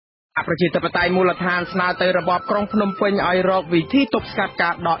ប្រជាធិបតេយ្យមូលដ្ឋានស្នើទៅរបបក្រុងភ្នំពេញឲ្យរកវិធីទប់ស្កាត់កា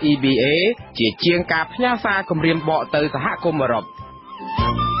រដក EBA ជាជាងការផ្ញើសារគម្រាមបកទៅសហគមន៍អឺរ៉ុប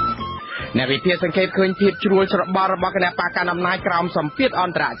អ្នកវិភាគសង្កេតឃើញភាពជ្រួលច្របល់របស់គណៈបកកណ្ដាលអំណាចក្រោមសម្ពាធអ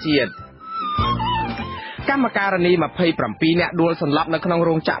ន្តរជាតិកម្មការិនី27នាក់ដួលសន្លប់នៅក្នុង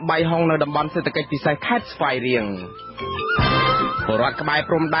រោងចក្របៃហុងនៅតំបន់សេដ្ឋកិច្ចពិសេសខេត្តស្វាយរៀងពលរដ្ឋក្បែរ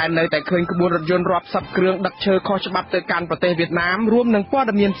ព្រំដែននៅតែឃើញក្បួនរថយន្តរាប់សិបគ្រឿងដឹកឈើខុសច្បាប់ទៅកាន់ប្រទេសវៀតណាមរួមនឹងព័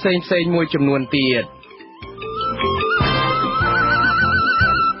ត៌មានផ្សេងៗមួយចំនួនទៀត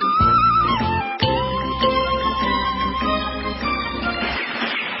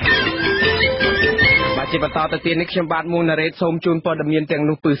ជាបន្តទៅទៀតនេះខ្ញុំបាទមួងណារ៉េតសូមជូនព័ត៌មានទាំង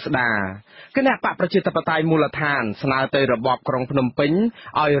នោះពឺស្ដាគណៈបកប្រជាធិបតេយ្យមូលដ្ឋានស្នើទៅរបបក្រុងភ្នំពេញ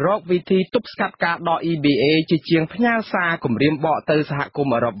ឲ្យរកវិធីទប់ស្កាត់ការដក EBA ជាជាងផ្ញើសារគម្រាមបកទៅសហគម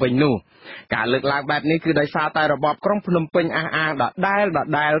ន៍អឺរ៉ុបវិញនោះការលើកឡើងបែបនេះគឺដោយសារតែរបបក្រុងភ្នំពេញអះអាងដ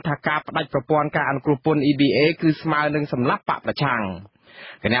ដែលថាការផ្ដាច់ប្រព័ន្ធការអនុគ្រោះពន្ធ EBA គឺស្មើនឹងសម្លាប់បកប្រឆាំង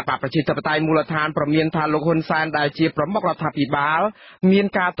គណៈបកប្រជាធិបតេយ្យមូលដ្ឋានប្រមានថាលោកហ៊ុនសែនដែលជាប្រមុខរដ្ឋាភិបាលមាន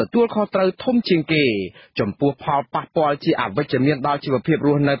ការទទួលខុសត្រូវធំជាងគេចំពោះផលប៉ះពាល់ជាអវិជ្ជមានដល់ជីវភាពរ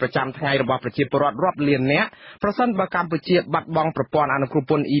ស់នៅប្រចាំថ្ងៃរបស់ប្រជាពលរដ្ឋរាប់លាននាក់ប្រសិនបើកម្ពុជាបាត់បង់ប្រព័ន្ធអនុគ្រោះ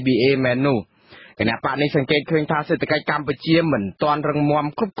ពន្ធ EBA មែននោះគណៈបកនេះសង្កេតឃើញថាសេដ្ឋកិច្ចកម្ពុជាមិនទាន់រឹងមាំ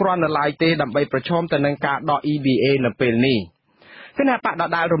គ្រប់គ្រាន់នៅឡើយទេដើម្បីប្រឈមទៅនឹងការដក EBA នៅពេលនេះគណៈបកដ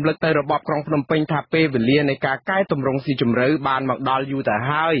ដែលរំលឹកទៅរបបក្រុងភ្នំពេញថាពេលវេលានៃការកែតម្រង់ស៊ីជម្រៅបានមកដល់យូរទៅ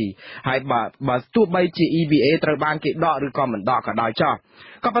ហើយបើទោះបីជា EBA ត្រូវបានគេដកឬក៏មិនដកក៏ដោយចោះ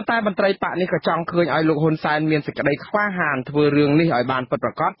ក៏ប៉ុន្តែមន្ត្រីបកនេះក៏ចង់ឃើញឲ្យលោកហ៊ុនសែនមានសេចក្តីខ្វះហានធ្វើរឿងនេះឲ្យបានពិតប្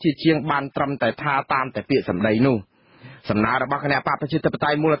រាកដជាជាងបានត្រឹមតែថាតាមតែពាក្យសម្ដីនោះសំណើរបស់គណៈបកប្រជាធិបតេ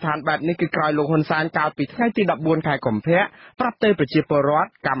យ្យមូលដ្ឋានបែបនេះគឺក្រោយលោកហ៊ុនសែនកាលពីថ្ងៃទី14ខែកុម្ភៈប្រាប់ទៅប្រជាពលរដ្ឋ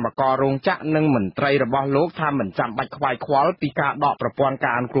កម្មកររោងចក្រនិងមន្ត្រីរបស់លោកថាមិនចាំបាច់ខ្វាយខ្វល់ពីការដកប្រព័ន្ធ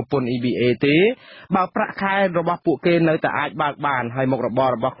ការអនុគ្រោះពន្ធ EBA ទេបើប្រាក់ខែរបស់ពួកគេនៅតែអាចបើកបានហើយមុខរបរ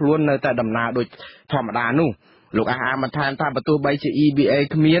របស់ខ្លួននៅតែដំណើរដូចធម្មតានោះលោកអះអាងបន្ថែមថាបើទោះបីជា EBA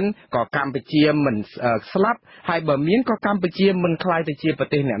គ្មានក៏កម្ពុជាមិនស្លាប់ហើយបើមានក៏កម្ពុជាមិនខ្លាយទៅជាប្រ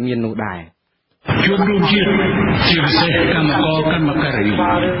ទេសអ្នកមាននោះដែរជួបរួមជាតិជាពិសេសកម្មករកម្មការី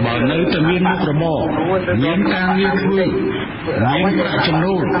បើនៅតែមានមុខរបរមានការងារធ្វើមានប្រាក់ចំ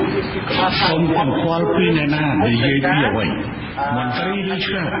ណូលសូមកំខ្វល់ពីអ្នកណានិយាយពីអ្វីមន្ត្រីរាជ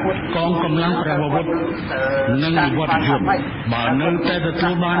ការកងកម្លាំងប្រដាប់អាវុធនិងវិវត្តយន្តបើនៅតែទទួ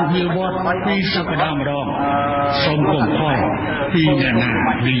លបានវាវត្តពីសក្តាម្ដងសូមកំខ្វល់ពីអ្នកណា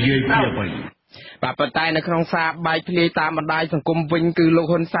និយាយពីអ្វីប៉ុន្តែនៅក្នុងសារបែកធ្លាយតាមបណ្ដាញសង្គមវិញគឺលោក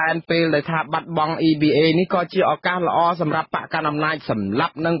ហ៊ុនសែនពេលដែលថាបាត់បង់ EBA នេះក៏ជាឱកាសល្អសម្រាប់បកកណ្ដាលអំណាចសម្លា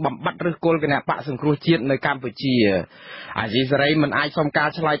ប់និងបំបត្តិឫសគល់គណៈបកសង្គ្រោះជាតិនៅកម្ពុជាអាស៊ីសេរីមិនអាចសុំការ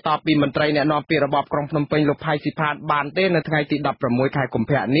ឆ្លើយតបពីមន្ត្រីអ្នកនាំពាក្យរបបក្រុងភ្នំពេញលោកផៃស៊ីផាតបានទេនៅថ្ងៃទី16ខែកុម្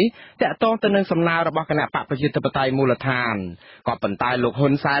ភៈនេះតាក់ទងទៅនឹងសំណើរបស់គណៈបកប្រជាធិបតេយ្យមូលដ្ឋានក៏ប៉ុន្តែលោកហ៊ុ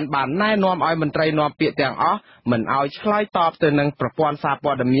នសែនបានណែនាំឲ្យមន្ត្រីនាំពាក្យទាំងអស់មិនឲ្យឆ្លើយតបទៅនឹងប្រព័ន្ធសារ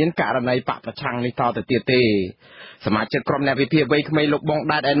ព័ត៌មានករណីបកប្រឆាំងនេះតទៅទៀតទេសមាជិកក្រុមអ្នកវិភាគវ័យក្មេងលោកបង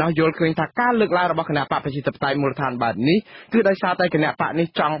ដែតឯណោះយល់ឃើញថាការលើកឡើងរបស់គណៈបកប្រជាធិបតេយ្យមូលដ្ឋានបែបនេះគឺដោយសារតែគណៈបកនេះ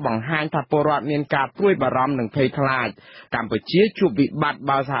ចង់បង្ហាញថាពលរដ្ឋមានការព្រួយបារម្ភនិងភ័យខ្លាចកម្ពុជាជួបវិបត្តិ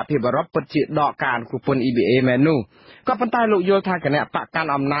បើសហភាពអឺរ៉ុបពិតជាដកការអនុគ្រោះពន្ធ EBA មែននោះក៏ប៉ុន្តែលោកយល់ថាគណៈបកកាន់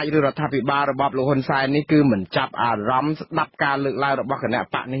អំណាចឬរដ្ឋាភិបាលរបបលោកហ៊ុនសែននេះគឺមិនចាប់អារម្មណ៍ស្ដាប់ការលើកឡើងរបស់គណៈ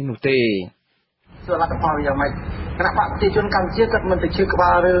បកនេះនោះទេส่วนรัฐบาลយ៉ាងម៉េចគណៈបកប្រជាជនកម្ពុជាគាត់មិនទៅជឿក្បា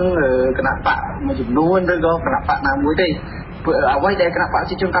លរឿងគណៈបកមួយចំនួនឬក៏គណៈបកណាមួយទេព្រោះអ្វីដែលគណៈបកប្រ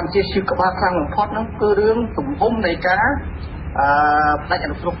ជាជនកម្ពុជាជឿក្បាលខ្លាំងបំផុតនោះគឺរឿងទំហំនៃការផ្ដាច់អ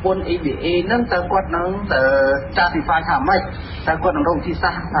នុគ្រោះពន្ធ EBA ហ្នឹងតើគាត់នឹងjustify ថាម៉េចតើគាត់នឹងរកវិធីសា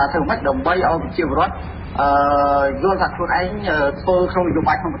ស្ត្រថាធ្វើម៉េចដើម្បីឲ្យប្រជាពលរដ្ឋយល់ថាខ្លួនឯងធ្វើក្នុងនយោ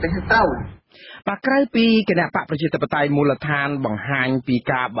បាយក្នុងប្រទេសទៅបាទក្រៅពីគណៈបកប្រជាធិបតេយ្យមូលដ្ឋានបង្ហាញពី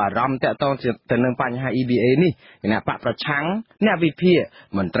ការបារម្ភទាក់ទងទៅនឹងបញ្ហា EBA នេះគណៈបកប្រឆាំងអ្នកវិភាគ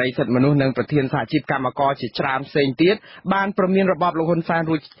មន្ត្រីសិទ្ធិមនុស្សនិងប្រធានសហជីពកម្មករជាច្រើនផ្សេងទៀតបានប្រមានរបបលោកហ៊ុនសែន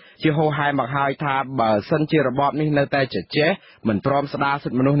រួចជាហូរហែមកហើយថាបើសិនជារបបនេះនៅតែជជែកមិនព្រមស្ដារសិ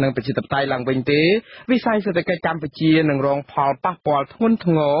ទ្ធិមនុស្សនិងប្រជាធិបតេយ្យឡើងវិញទេវិស័យសេដ្ឋកិច្ចកម្ពុជានឹងរងផលប៉ះពាល់ធ្ងន់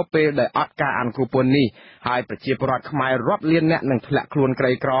ធ្ងរពេលដែលអត់ការអនុគ្រោះពន្ធនេះហើយប្រជាពលរដ្ឋខ្មែររាប់លានអ្នកនឹងធ្លាក់ខ្លួនក្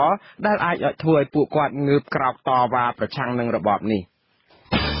រីក្រដែលអាចធ្វើឲ្យពួកគាត់ងើបក្រោកតវ៉ាប្រឆាំងនឹងរបបនេះ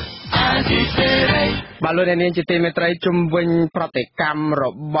បាទលោកអ្នកនាងជាទីមេត្រីជំវិញប្រតិកម្មរ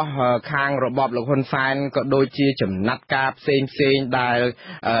បស់ខាងរបបលោកហ៊ុនសែនក៏ដូចជាចំណាត់ការផ្សេងដែល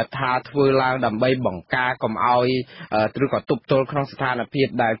ថាធ្វើឡើងដើម្បីបង្ការកុំឲ្យឬក៏ទប់ទល់ក្នុងស្ថានភាព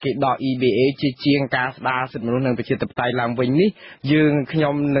ដែលគេដក EBA ជាជាងការស្ដារសិទ្ធិមនុស្សនិងប្រជាធិបតេយ្យឡើងវិញនេះយើងខ្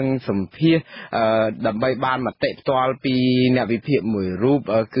ញុំនឹងសម្ភាសដើម្បីបានមតិផ្ទាល់ពីអ្នកវិភាគមួយរូប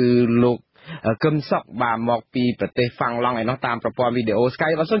គឺលោកកឹមសុខបាទមកពីប្រទេសហ្វាំងឡង់ឯនោះតាមប្រព័ន្ធវីដេអូ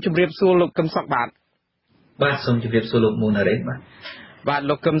Skype បាទសូមជម្រាបសួរលោកកឹមសុខបាទសូមជម្រាបសួរលោកមូណារ៉េតបាទ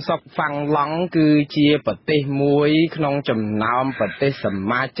លោកកឹមសុខហ្វាំងឡង់គឺជាប្រទេសមួយក្នុងចំណោមប្រទេសស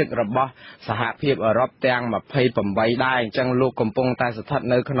មាជិករបស់សហភាពអឺរ៉ុបទាំង28ដែរអញ្ចឹងលោកកំពុងតែស្ថិត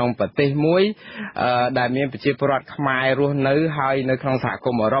នៅក្នុងប្រទេសមួយដែលមានប្រជាពលរដ្ឋខ្មែររស់នៅហើយនៅក្នុងសហគ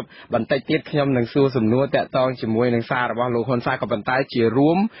មន៍អឺរ៉ុបបន្តិចទៀតខ្ញុំនឹងសួរសំណួរតាក់ទងជាមួយនឹងសាររបស់លោកហ៊ុនសែនក៏ប៉ុន្តែជា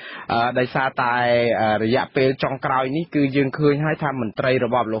រួមដោយសារតែរយៈពេលចុងក្រោយនេះគឺយើងឃើញហើយថាមន្ត្រីរ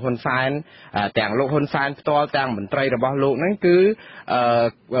បស់លោកហ៊ុនសែនទាំងលោកហ៊ុនសែនផ្ទាល់ទាំងមន្ត្រីរបស់លោកហ្នឹងគឺ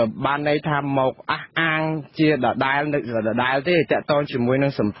បានន័យថាមកអះអាងជាដដែលទេតាក់ទងជាមួយនឹ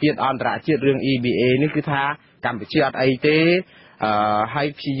ងសម្ពាធអន្តរជាតិរឿង EBA នេះគឺថាកម្ពុជាអត់អីទេហើយ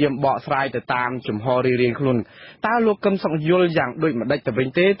ព្យាយាមបកស្រាយទៅតាមជំហររៀងៗខ្លួនតើលោកកឹមសុខយល់យ៉ាងដូចម្ដេចទៅវិញ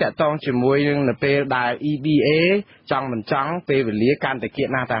ទេតាក់ទងជាមួយនឹងនៅពេលដែល EBA ចង់មិនចង់ពេលវេលាកាន់តែគៀក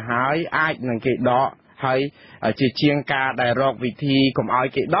ណាស់ទៅហើយអាចនឹងគេដកហើយជាជាងការដែលរកវិធីកុំឲ្យ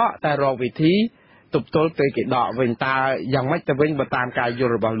គេដកតែរកវិធីទប់ទល់ពេលគេដកវិញតើយ៉ាងម៉េចទៅវិញបើតាមការយ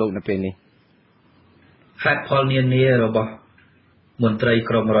ល់របស់លោកនៅពេលនេះហេតុផលនានារបស់មន្ត្រី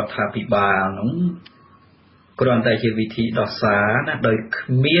ក្រមរដ្ឋាភិបាលនោះគ្រាន់តែជាវិធីដោះសារណាដោយគ្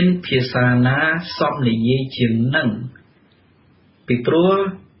មានភាសាណាសមនិយាយជាងនឹងពីព្រោះ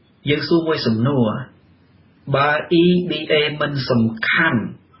យើងសួរមួយសំណួរបើ EBA មិនសំខាន់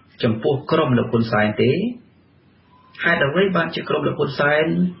ចំពោះក្រមលោកហ៊ុនសែនទេហេតុអ្វីបានជាក្រមលោកហ៊ុនសែន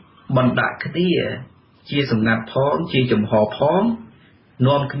បណ្ដាក់គ្នាជាសម្ងាត់ផងជាចំហផង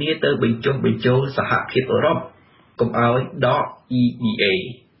នាំគ្នាទៅបញ្ចុះបញ្ចូលសហភាពអឺរ៉ុបកុំឲ្យដក EBA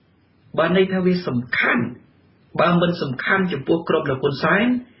បើន័យថាវាសំខាន់បើមិនសំខាន់ចំពោះក្រមលោកហ៊ុនសែន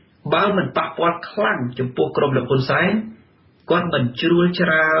បើមិនប៉ះពាល់ខ្លាំងចំពោះក្រមលោកហ៊ុនសែនគាត់មិនជ្រួលច្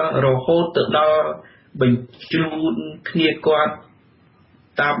រាលរហូតទៅដល់បញ្ជូនគ្នាគាត់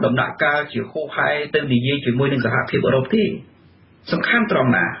តាមដំណាក់កាលជាហូហែទៅនិយាយជាមួយនឹងសហភាពអឺរ៉ុបទេសំខាន់ត្រ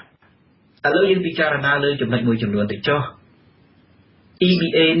ង់ណាឥឡូវយើងពិចារណាលើចំណុចមួយចំនួនទៅចុះ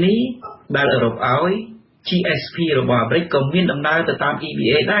EBA នេះដែលអឺរ៉ុបឲ្យ GSP របស់អាមេរិកក៏មានដំណើរទៅតាម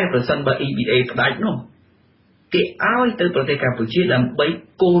EBA ដែរប្រសិនបើ EBA ផ្ដាច់នោះគេឲ្យទៅប្រទេសកម្ពុជាដើម្បី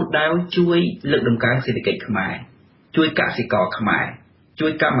គោលដៅជួយលើកតម្កើងសេដ្ឋកិច្ចខ្មែរជួយកសិករខ្មែរជួ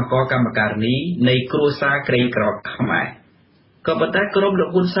យកម្មករកម្មការិនីនៃគ្រួសារក្រីក្រខ្មែរក៏ប៉ុន្តែក្រមលោក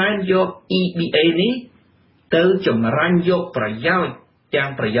ហ៊ុនសែនយក EBA នេះទៅចម្រាញ់យកប្រយោជន៍ទាំង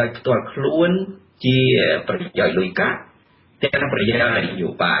ប្រយោជន៍ផ្ទាល់ខ្លួនជាប្រយោជន៍លុយកាក់ទាំងប្រយោជន៍នយោ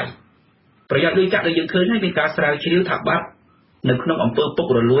បាយប្រយោជន៍លុយកាក់ដែលយើងឃើញហើយមានការស្រាវជ្រាវថាបាត់នៅក្នុងអំពើពុក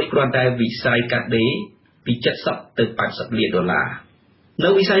រលួយគ្រាន់តែវិស័យកាត់ដេរពី70ទៅ80លានដុល្លារនៅ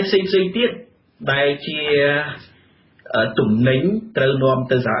វិស័យផ្សេងទៀតដែលជាទំនិញត្រូវនាំ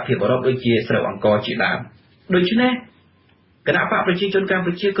ទៅសហភាពអឺរ៉ុបដូចជាស្រូវអង្ករជាដើមដូច្នេះគណៈបកប្រជាជនកម្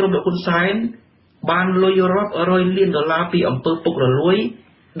ពុជាក្រុមលោកហ៊ុនសែនបានលុយរាប់រយលានដុល្លារពីអំពើពុករលួយ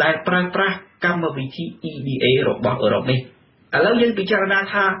ដែលប្រើប្រាស់កម្មវិធី EBA របស់អឺរ៉ុបនេះឥឡូវយើងពិចារណា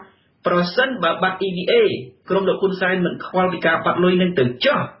ថាប្រសិនបើបាត់ EBA ក្រុមលោកហ៊ុនសែនមិនខ្វល់ពីការបាត់លុយនឹងទៅ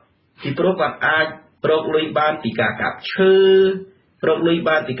ចុះពីព្រោះគាត់អាចរកលុយបានពីការកាប់ឈើរកលុយ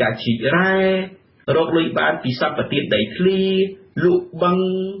បានពីការជីករ៉ែរកលុយបានពីសម្បត្តិដីធ្លីលក់បឹង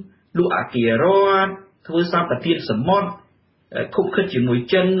លក់អគាររដ្ឋធ្វើសម្បត្តិសមុទ្រខុបខិតជាមួយ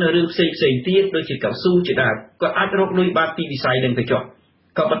ចិនឬផ្សេងទៀតដូចជាកៅស៊ូជាដើមគាត់អាចរកលុយបានពីវិស័យនឹងទៅចុះ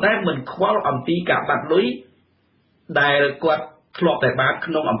ក៏ប៉ុន្តែមិនខ្វល់អំពីការបាត់លុយដែលគាត់ធ្លាប់តែបាន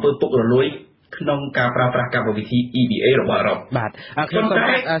ក្នុងអំពើពុករលួយក្នុងការប្រើប្រាស់កម្មវិធី EBA របស់អឺរ៉ុបបាទខ្ញុំ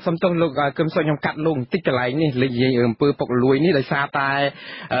សូមទោសលោកកឹមសុខខ្ញុំកាត់លោកបន្តិចកន្លែងនេះលេចនិយាយអំពើពុករលួយនេះដោយសារតែ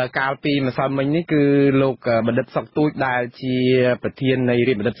កាលពីម្សិលមិញនេះគឺលោកបណ្ឌិតសុកទូចដែលជាប្រធាននៃ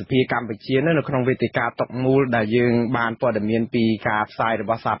រាជបណ្ឌិតសភាកម្ពុជានៅក្នុងវេទិកាតុកមូលដែលយើងបានព័ត៌មានពីការផ្សាយរ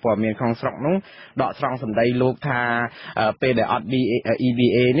បស់សារព័ត៌មានក្នុងស្រុកនោះដកស្រង់សម្ដីលោកថាពេលដែលអត់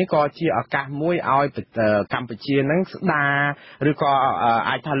EBA នេះក៏ជាឱកាសមួយឲ្យកម្ពុជានឹងស្ដារឬក៏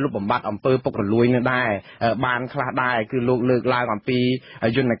អាចថាលុបបំបាត់អំពើពុករ កលួយនៅដែរបានខ្លះដែរគឺលោកលើកឡើងអំពី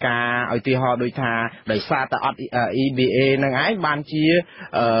យន្តការឲ្យទីហោដូចថាដោយសារតែអត់ EBA នឹងឯងបានជា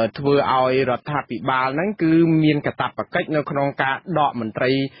ធ្វើឲ្យរដ្ឋាភិបាលហ្នឹងគឺមានកាតព្វកិច្ចនៅក្នុងការដកមន្ត្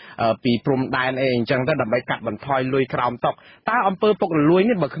រីពីព្រំដែនអីអញ្ចឹងទៅដើម្បីកាត់បន្ថយលុយក្រោមតុតើអំពើពុករលួយ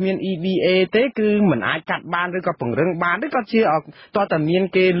នេះបើគ្មាន EBA ទេគឺមិនអាចកាត់បានឬក៏ពង្រឹងបានឬក៏ជាតើតាមាន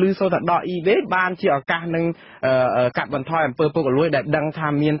គេឮសូរតែដក EBA បានជាឱកាសនឹងកាត់បន្ថយអំពើពុករលួយដែលដឹងថា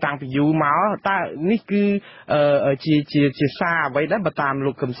មានតាំងពីយូរមកតើនេះគឺជាសារអ្វីដែរបើតាម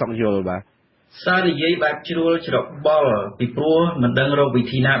លោកកឹមសុខយល់បាទសារនិយាយបែបជ្រួលច្របល់ពីព្រោះមិនដឹងរកវិ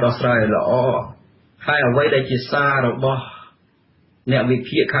ធីណាដោះស្រាយល្អហើយអ្វីដែលជាសាររបស់អ្នកវិ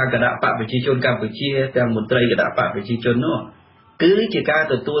ភាគខាងគណៈបកប្រជាជនកម្ពុជាទាំងមន្ត្រីគណៈបកប្រជាជននោះគឺជាការ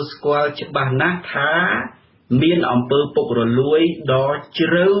ទទួលស្គាល់ច្បាស់ណាស់ថាមានអំពើពុករលួយដ៏ជ្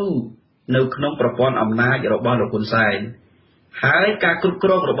រៅនៅក្នុងប្រព័ន្ធអំណាចរបស់លោកហ៊ុនសែនហើយការគ្រប់គ្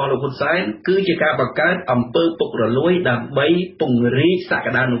រងរបស់លោកហ៊ុនសែនគឺជាការបង្កើតអំពើពុករលួយដើម្បីពង្រីកស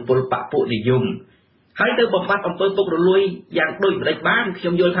ក្តានុពលបពុនិយមហើយទៅបំបត្តិអំពើពុករលួយយ៉ាងដូចម្ដេចបានខ្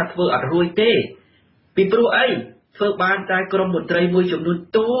ញុំយល់ថាធ្វើអត់រួចទេពីព្រោះអីធ្វើបានតែក្រុមមន្ត្រីមួយចំនួន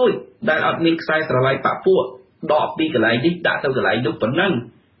តូចដែលអត់មានខ្សែស្រឡាយបពុដកពីកន្លែងនេះដាក់ទៅកន្លែងនោះប៉ុណ្ណឹង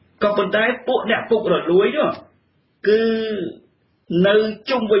ក៏ប៉ុន្តែពួកអ្នកពុករលួយនោះគឺនៅ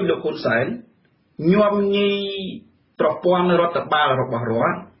ជុំវិញលោកហ៊ុនសែនញោមញីប្រព័ន្ធរដ្ឋបាលរបស់រ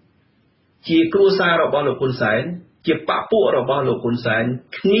ដ្ឋជាគ្រួសាររបស់លោកហ៊ុនសែនជាបពុរបស់លោកហ៊ុនសែន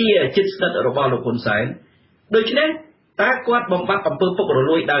គ្នាជិតស្និទ្ធរបស់លោកហ៊ុនសែនដូច្នេះតើគាត់បំបត្តិអំពើពុករ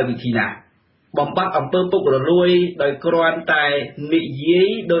លួយដោយវិធីណាបំបត្តិអំពើពុករលួយដោយគ្រាន់តែនិយាយ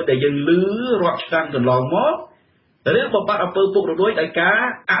ដោយដែលយើងឮរាប់ឆ្នាំកន្លងមកឬបំបត្តិអំពើពុករលួយដោយការ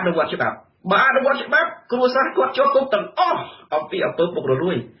អនុវត្តច្បាប់បើអនុវត្តច្បាប់គ្រួសារគាត់ជាប់គុកទាំងអស់អំពីអំពើពុករ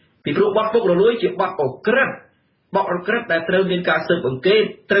លួយពីព្រោះបទពុករលួយជាបទអក្រិតបទអក្រិតដែលត្រូវមានការស៊ើបអង្កេត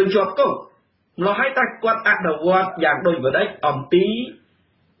ត្រូវជាប់គុកម្ល៉េះហើយតែគាត់អនុវត្តយ៉ាងដូចម្ដេចអំពី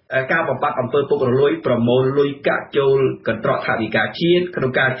ការបំបត្តិអំពើពុករលួយប្រមូលលុយកាក់ចូលកន្ត្រកថវិកាជាតិក្នុ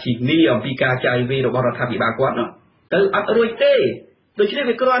ងការឈីនីអំពីការចាយវាយរបស់រដ្ឋាភិបាលគាត់នោះទៅអត់រួចទេដូច្នេះ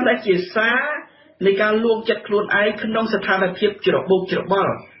វាគ្រាន់តែជាសារនៃការលួងចិត្តខ្លួនឯងក្នុងស្ថានភាពច្របូកច្រប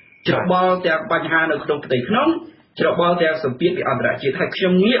ល់ទាំងបញ្ហានៅក្នុងផ្ទៃក្នុងច្របល់ទាំងសម្ពាធពីអន្តរជាតិហើយខ្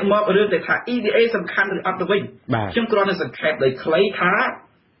ញុំងាកមករឿងដែលថា EBA សំខាន់ឬអត់ទៅវិញខ្ញុំគ្រាន់តែសង្ខេបដោយខ្លីថា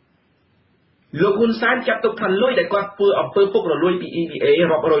លោកហ៊ុនសែនចាត់ទុកថាលុយដែលគាត់ធ្វើអំពើពុករលួយពី EBA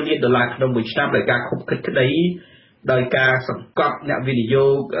រាប់រយលានដុល្លារក្នុងមួយឆ្នាំដោយការខុបខិតក្តីដោយការសង្កត់អ្នកវិនិយោ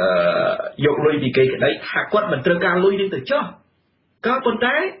គយកលុយពីគេក្តីថាគាត់មិនត្រូវការលុយនេះទៅចោះក៏ប៉ុន្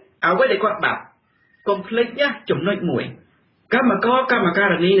តែអ្វីដែលគាត់បាត់កុំភ្លេចណាចំណុចមួយកម្មការ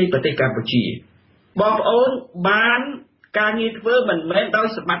នីនៃប្រទេសកម្ពុជាបងប្អូនបានការងារធ្វើមិនមែនដោយ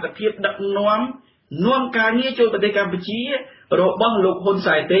សមត្ថភាពដឹកនាំការងារចូលប្រទេសកម្ពុជារបស់លោកហ៊ុន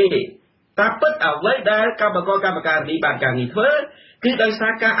សែនទេតែពិតអ្វីដែលកម្មការនីបានការងារធ្វើគឺដោយសា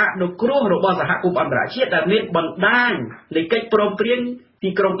រការអនុគ្រោះរបស់សហគមន៍អន្តរជាតិដែលមានបណ្ដាញនៃកិច្ចព្រមព្រៀងទី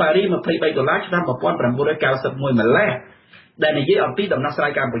ក្រុងប៉ារីស$23ឆ្នាំ1991ម្លេះដែលនិយាយអំពីដំណោះស្រា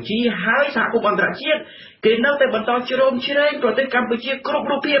យកម្ពុជាហើយសហគមន៍អន្តរជាតិគេនៅតែបន្តជ្រោមជ្រែងប្រទេសកម្ពុជាគ្រប់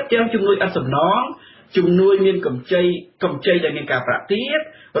រូបភាពទាំងជំនួយឥតសំណងជំនួយមានកម្ចីដែលមានការប្រាក់ទាប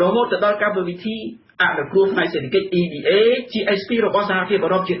រហូតទៅដល់កម្មវិធីអនុគ្រោះផ្នែកសេដ្ឋកិច្ច EBA GSP របស់សហភាពអឺ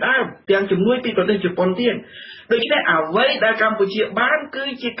រ៉ុបជាដើមទាំងជំនួយពីប្រទេសជប៉ុនទៀតដូច្នេះអ្វីដែលកម្ពុជាបានគឺ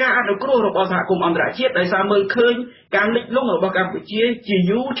ជាការអនុគ្រោះរបស់សហគមន៍អន្តរជាតិដោយសារមើលឃើញការលិចលង់របស់កម្ពុជាជា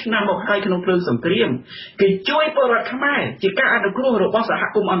យូរឆ្នាំមកហើយក្នុងភ្លើងសង្គ្រាមគេជួយពលរដ្ឋខ្មែរជាការអនុគ្រោះរបស់សហ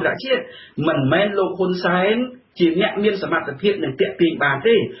គមន៍អន្តរជាតិមិនមែនលោកហ៊ុនសែនជាអ្នកមានសមត្ថភាពនឹងតាក់ទាញបាន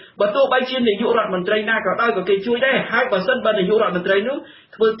ទេបើទោះបីជានាយករដ្ឋមន្ត្រីណាក៏ដោយក៏គេជួយដែរហើយបើសិនបើនាយករដ្ឋមន្ត្រីនោះ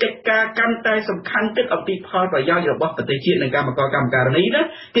ធ្វើកិច្ចការកាន់តែសំខាន់ទៀតអំពីផលប្រយោជន៍របស់ប្រទេសជាតិនិងកម្មការនីណា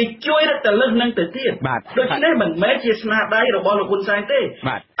គេជួយរឹតតែលើសនឹងទៅទៀតដូច្នេះមិនមែនជាស្នាដៃរបស់លោកហ៊ុនសែនទេ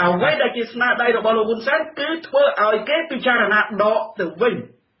អ្វីដែលជាស្នាដៃរបស់លោកហ៊ុនសែនគឺធ្វើឲ្យគេពិចារណាដកទៅវិញ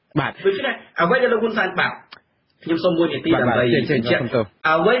ដូច្នេះអ្វីដែលលោកហ៊ុនសែនបាត់ខ្ញុំសូមមួយនាទីដើម្បីបញ្ជាក់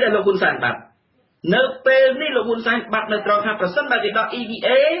អ្វីដែលលោកហ៊ុនសែនបាត់នៅពេលនេះលោកហ៊ុនសែនបាត់នៅត្រង់ថាប្រសិនបើគេដក EBA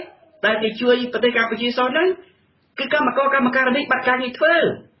ដែលគេជួយប្រទេសកម្ពុជាសោះហ្នឹងគឺកម្មការនេះបាត់ការងារធ្វើ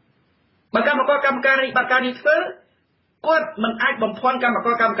បើកម្មការនេះបាត់ការងារធ្វើគាត់មិនអាចបំភាន់កម្ម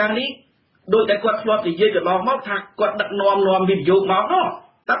ការនេះដោយតែគាត់ធ្លាប់និយាយកន្លងមកថាគាត់ដឹកនាំវិនិយោគមកនោះ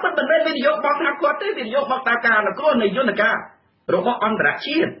តែពិតមិនមែនវិនិយោគមកថាគាត់ទេវិនិយោគមកតាមការអនុគ្រោះនៃយន្តការរបស់អន្តរ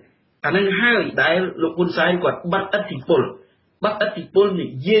ជាតិអានឹងហើយដែលលោកហ៊ុនសែនគាត់បាត់ឥទ្ធិពលនិ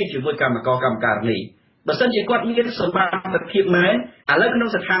យាយជាមួយកម្មការនេះបើសិនជាគាត់មានសមត្ថភាពមែនឥឡូវក្នុង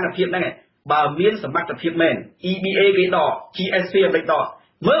ស្ថានភាពហ្នឹងបើមានសមត្ថភាពមែន EBA គេដក GSP មិនដក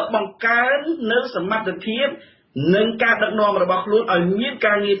មើលបង្កើននៅសមត្ថភាព នឹងការដឹកនាំរបស់ខ្លួនឲ្យមាន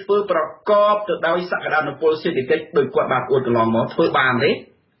ការងារធ្វើប្រកបទៅដោយសក្តានុពលសេដ្ឋកិច្ចដោយគាត់បានអួតកន្លងមកធ្វើបានទេ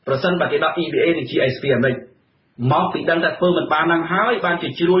ប្រសិនបើគេដក EBA និង GSP អាមេរិកមកពីដឹងតែធ្វើមិនបានហ្នឹងហើយបានជា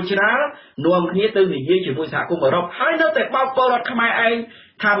ជ្រួលច្រាលនាំគ្នាទៅនិយាយជាមួយសហគមន៍អឺរ៉ុបហើយនៅតែបោកពលរដ្ឋខ្មែរឯង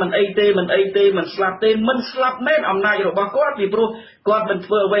ថាមិនអីទេមិនស្លាប់ទេមិនស្លាប់មែនអំណាចរបស់គាត់ពីព្រោះគាត់មិន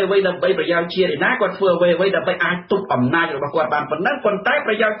ធ្វើអ្វីដើម្បីប្រយោជន៍ជាតិឯណាគាត់ធ្វើអ្វីដើម្បីអាចទប់អំណាចរបស់គាត់បានប៉ុណ្ណឹងប៉ុន្តែ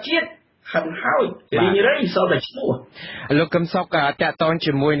ប្រយោជន៍ជាតិហិនហើយរីងរៃសល់តែឈ្មោះលោកកឹមសុខតាក់ទង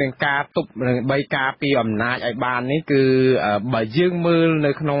ជាមួយនឹងការទប់ដើម្បីការពីអំណាចឲ្យបាននេះគឺបើយើងមើល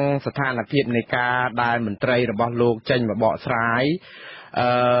នៅក្នុងស្ថានភាពនៃការដែលមន្ត្រីរបស់លោកចេញមកបកស្រាយ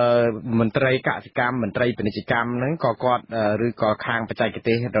មន្ត្រីកសិកម្មមន្ត្រីពាណិជ្ជកម្មហ្នឹងក៏គាត់ឬក៏ខាងបច្ចេក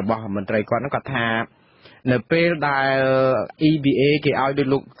ទេសរបស់មន្ត្រីគាត់ហ្នឹងគាត់ថានៅពេលដែល EBA គេឲ្យដោយ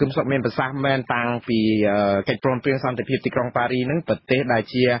លោកគឹមសុខមានប្រសាសន៍មែនតាំងពីកិច្ចព្រមព្រៀងសន្តិភាពទីក្រុងប៉ារីហ្នឹងប្រទេសដែល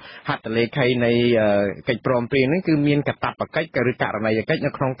ជាហត្ថលេខីនៃកិច្ចព្រមព្រៀងហ្នឹងគឺមានកាតព្វកិច្ចឬករណីយកិច្ច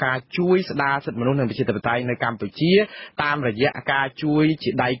នៅក្នុងការជួយស្ដារសិទ្ធិមនុស្សនិងប្រជាធិបតេយ្យនៅកម្ពុជាតាមរយៈការជួយជា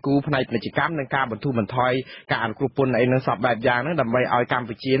ដៃគូផ្នែកពាណិជ្ជកម្មនិងការបន្ធូរបន្ថយការអនុគ្រោះពន្ធអីនឹងសពបែបយ៉ាងហ្នឹងដើម្បីឲ្យកម្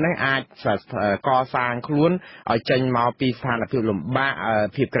ពុជាហ្នឹងអាចកសាងខ្លួនឲ្យចេញមកពីស្ថានភាពលំបាក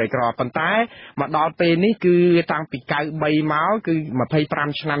ភាពក្រីក្រប៉ុន្តែមកដល់ពេលនេះគឺតាំងពី93មកគឺ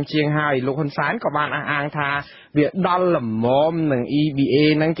25ឆ្នាំជាងហើយលោកហ៊ុនសែនក៏បានអះអាងថាវាដល់លំមនឹង EBA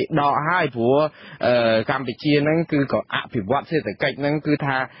ហ្នឹងគេដកហើយព្រោះកម្ពុជាហ្នឹងគឺក៏អភិវឌ្ឍសេដ្ឋកិច្ចហ្នឹងគឺ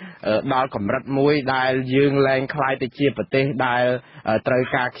ថាដល់កម្រិតមួយដែលយើងលែងខ្លាយទៅជាប្រទេសដែលត្រូវ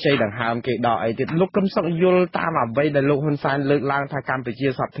ការខ្ចីដង្ហើមគេដកអីទៀតលោកកឹមសុខយល់តាមអ្វីដែលលោកហ៊ុនសែនលើកឡើងថាកម្ពុជា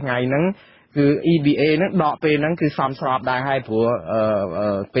សប្តាហ៍ថ្ងៃហ្នឹងគឺ EBA ហ្នឹងដកពេលហ្នឹងគឺសមស្របដែរហើយព្រោះ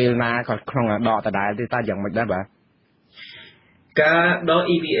ពេលណាក៏ក្នុងដកដដែលទេតែយ៉ាងម៉េចដែរបាទការដក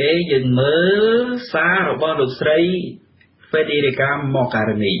EBA យើងមើលសាររបស់លោកស្រី Federica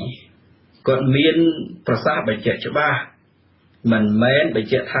Mogherini គាត់មានប្រសាសន៍បញ្ជាក់ច្បាស់មិនមែនបញ្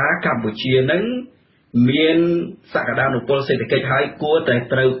ជាក់ថាកម្ពុជានឹងមានសក្តានុពលសេដ្ឋកិច្ចហើយគួរតែ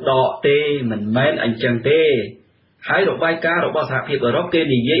ត្រូវដកទេមិនមែនអញ្ចឹងទេហើយរបាយការណ៍របស់សហភាពអឺរ៉ុបគេ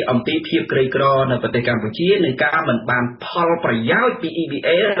និយាយអំពីភាពក្រីក្រនៅប្រទេសកម្ពុជានិងការមិនបានផលប្រយោជន៍ពី EBA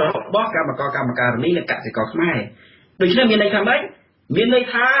របស់កម្មករកម្មការិនីនិងកសិករខ្មែរដូច្នេះមានន័យថាម៉េចមានន័យ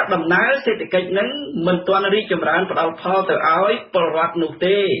ថាដំណើរសេដ្ឋកិច្ចនឹងមិនទាន់រីកចម្រើនផ្ដល់ផលទៅឲ្យពលរដ្ឋនោះ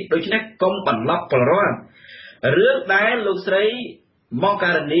ទេដូច្នេះកុំបន្លប់ពលរដ្ឋរឿងដែលលោកស្រីមក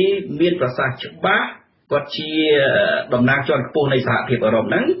ការនីមានប្រសាសន៍ច្បាស់គាត់ជាតំណាងជាន់ខ្ពស់នៃសហភាពអឺរ៉ុប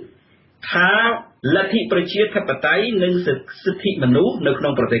ហ្នឹងថាលទ្ធិប្រជាធិបតេយ្យនិងសិទ្ធិមនុស្សនៅក្នុ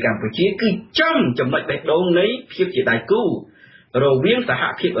ងប្រទេសកម្ពុជាគឺចំចំណុចបេះដូងនៃភាពជាដៃគូរវាងសហ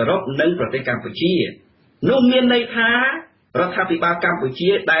ភាពអឺរ៉ុបនិងប្រទេសកម្ពុជានោះមានន័យថារដ្ឋាភិបាលកម្ពុជា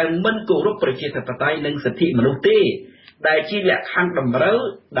ដែលមិនគោរពប្រជាធិបតេយ្យនិងសិទ្ធិមនុស្សទេដែលជាលក្ខខណ្ឌតម្រូវ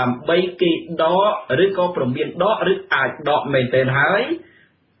ដើម្បីគេដកឬក៏ប្រមានដកឬអាចដកមែនទែនហើយ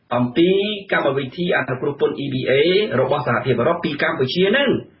អំពីកម្មវិធីអនុគ្រោះពន្ធ EBA របស់សហភាពអឺរ៉ុបពីកម្ពុជានឹង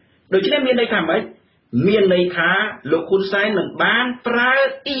ដូច្នេះមានន័យថាម៉េចមានន័យថាលោកហ៊ុនសែននឹងបានប្រើ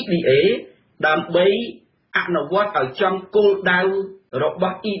EBA ដើម្បីអនុវត្តឲ្យចំគោលដៅរប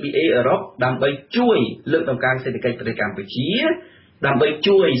ស់ EBA អឺរ៉ុបដើម្បីជួយលើកតម្កើងសេដ្ឋកិច្ចប្រទេសកម្ពុជាដើម្បី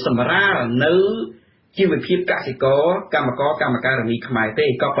ជួយសម្រាលនៅជីវភាពកសិករកម្មករកម្មការិនីខ្មែរទេ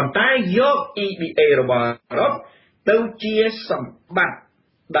ក៏ប៉ុន្តែយក EBA របស់អឺរ៉ុបទៅជាសម្បត្តិ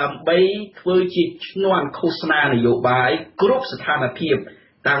ដើម្បីធ្វើជាឈ្នន់ឃោសនានយោបាយគ្រប់ស្ថានភាព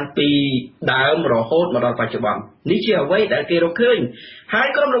តាំងពីដើមរហូតមកដល់បច្ចុប្បន្ននេះជាអ្វីដែលគេរកឃើញហើយ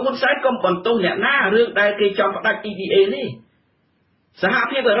ក្រុមលោកហ៊ុនសែនក៏បន្ទោសអ្នកណារឿងដែលគេចង់ផ្ដាច់ EBA នេះសហ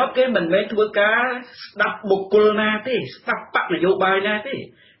ភាពអឺរ៉ុបគេមិនមែនធ្វើការស្ដាប់បុគ្គលណាទេស្ដាប់បកនយោបាយណាទេ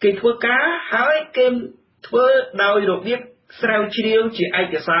គេធ្វើការហើយគេធ្វើដោយរបៀបស្រាវជ្រាវជាឯ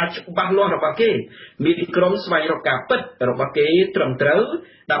កសារច្បាស់លាស់របស់គេមានក្រុមស្វែងរកការពិតរបស់គេត្រឹមត្រូវ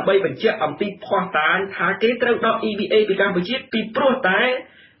ដើម្បីបញ្ជាក់អំពីភស្តុតាងថាគេត្រូវដក EBA ពីកម្ពុជាពីព្រោះតែ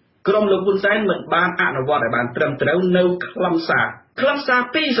ក្រុមលោកហ៊ុនសែនមិនបានអនុវត្តឲ្យបានត្រឹមត្រូវនៅខ្លឹមសារ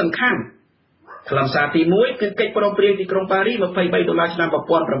ពីរសំខាន់ខ្លឹមសារទី1គឺកិច្ចព្រមព្រៀងទីក្រុងប៉ារីស23ដុល្លារឆ្នាំ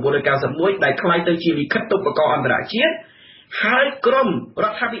1991ដែលคล้ายទៅជាលិខិតទុកបកអន្តរជាតិហើយក្រុមរ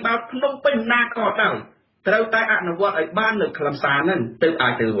ដ្ឋាភិបាលភ្នំពេញណាក៏ដោយត្រូវតែអនុវត្តឲ្យបាននៅខ្លឹមសារហ្នឹងទៅអា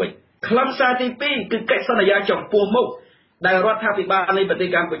ចទៅរួចខ្លឹមសារទី2គឺកិច្ចសន្យាចំពោះមុខដែលរដ្ឋាភិបាលនៃប្រទេស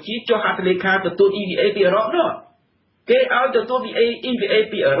កម្ពុជាចុះហត្ថលេខាទទួល EBA ពីអឺរ៉ុបនោះគេឲ្យទទួល EBA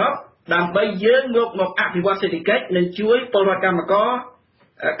ពីអឺរ៉ុបដើម្បីយើងមកអភិវឌ្ឍសេដ្ឋកិច្ចនិងជួយពលរដ្ឋកម្មករ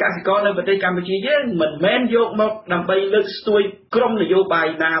កសិករនៅប្រទេសកម្ពុជាយើងមិនមែនយកមកដើម្បីលើកស្ទួយក្រុមនយោបាយ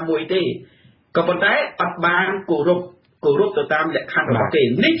ណាមួយទេក៏ប៉ុន្តែអត់បានគោរពទៅតាមលក្ខខណ្ឌរបស់គេ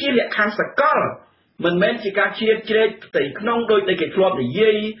នេះជាលក្ខខណ្ឌសកល មិនមែនជាការជ្រៀតជ្រែកផ្ទៃក្នុងដោយតែគេធ្លាប់និ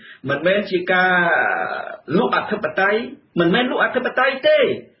យាយមិនមែនជាការលុបអធិបតេយ្យមិនមែនលុបអធិបតេយ្យទេ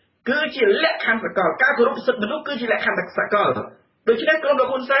គឺជាលក្ខខណ្ឌសកលការគោរពសិទ្ធិមនុស្សគឺជាលក្ខខណ្ឌសកលដូច្នេះក្រុមលោក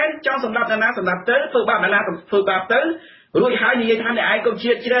ហ៊ុនសែនចង់សម្រាប់ណាសម្រាប់ទៅធ្វើបាបណាធ្វើបាបទៅរួចហើយនិយាយថាអ្នកឯងកុំជ្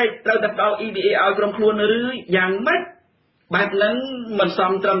រៀតជ្រែកត្រូវតែផ្ដល់ EBA ឲ្យក្រុមខ្លួនឬយ៉ាងម៉េចបែបហ្នឹងមិនស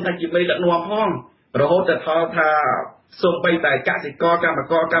មត្រឹមតែជាមេដឹកនាំផងរហូតទៅថាសូម្បីតែកសិករកម្ម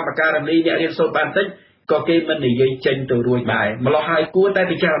ករកម្មការិនីអ្នករៀនសូត្របានតិចក៏គេមិននិយាយចេញទៅរួចដែរម្ល៉េះហើយគួរតែ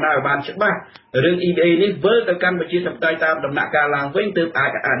ពិចារណាឲ្យបានច្បាស់រឿង EBA នេះវិលទៅកាន់ប្រជាធិបតេយ្យតាមដំណាក់កាលឡើងវិញទើបអាច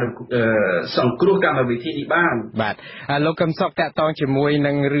សង្គ្រោះកម្មវិធីនេះបានបាទលោកកឹមសុខតាក់ទងជាមួយ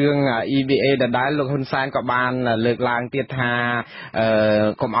នឹងរឿង EBA ដដែលលោកហ៊ុនសែនក៏បានលើកឡើងទៀតថា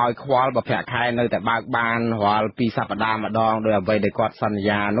កុំឲ្យខ្វល់បើប្រាក់ខែនៅតែបើកបានរាល់2សប្តាហ៍ម្ដងដោយអ្វីដែលគាត់សន្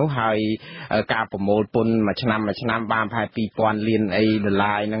យានោះហើយការប្រមូលពន្ធមួយឆ្នាំបានប្រហែល 2000 លានអីដុល្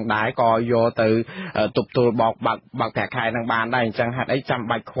លារនឹងដែរក៏យកទៅទប់ទល់បើកប្រាក់ខែនឹងបានដែរអញ្ចឹងហេតុអីចាំ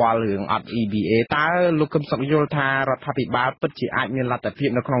បាច់ខ្វល់រឿងអត់ EBA តើលោកកឹមសុខយល់ថារដ្ឋាភិបាលពិតជាអាចមានលទ្ធភាព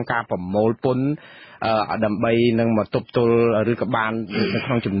នៅក្នុងការប្រមូលពន្ធដើម្បីនឹងមកទប់ទល់ឬក៏បាននៅក្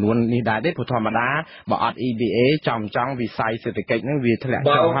នុងចំនួននេះដែរទេព្រោះធម្មតាបើអត់ EBA ចង់វិស័យសេដ្ឋកិច្ចនឹងវាធ្លាក់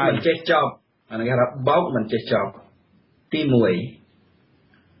ចុះហើយមិនចេះចប់អានេះគេថាបោកមិនចេះចប់ទី1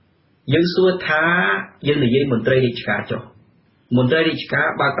យើងសួរថាយើងនិយាយមន្ត្រីរាជការចុះមន្ត្រីរាជការ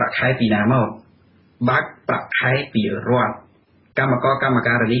បើកប្រាក់ខែពីណាមកបើកប្រាក់ខែពីរដ្ឋកម្មករកម្ម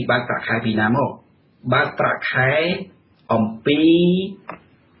ការិនីបើកប្រាក់ខែពីណាមកបើកប្រាក់ខែអំពី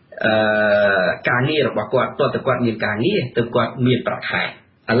ការងាររបស់គាត់តើគាត់មានការងារទើបគាត់មានប្រាក់ខែឥ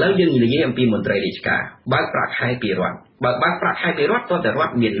ឡូវយើងនិយាយអំពីមន្ត្រីរាជការបើកប្រាក់ខែពីរដ្ឋបើបើកប្រាក់ខែពីរដ្ឋតើរ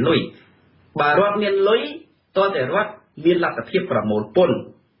ដ្ឋមានលុយបើរដ្ឋមានលុយតើរដ្ឋមានលទ្ធភាពប្រមូលពន្ធ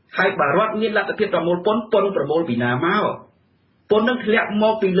ហើយបើរដ្ឋមានលទ្ធភាពប្រមូលពន្ធប្រមូលពីណាមកពន្ធនឹងធ្លាក់ម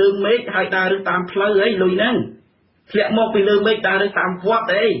កពីលើមេឃហើយដើររើសតាមផ្លូវអីលុយហ្នឹងធ្លាក់មកពីលើមេឃដើររើសតាមវត្ត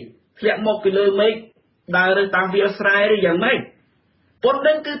អីធ្លាក់មកពីលើមេឃដើររើសតាមវាលស្រែឬយ៉ាងម៉េចពន្ធ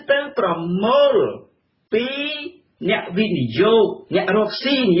នឹងគឺទៅប្រមូលពីអ្នកវិនិយោគអ្នករក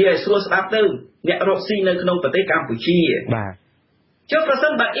ស៊ីនិយាយស្រួលស្ដាប់ទៅអ្នករកស៊ីនៅក្នុងប្រទេសកម្ពុជាបាទចុះប្រសិ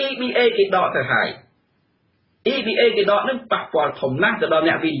នបើ EBA គេដកទៅហើយ EBA គេដកនឹងប៉ះពាល់ធំណាស់ទៅដល់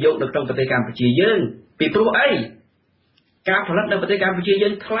អ្នកវិនិយោគនៅក្នុងប្រទេសកម្ពុជាយើងពីព្រោះអីការផលិតនៅប្រទេសកម្ពុជាយើ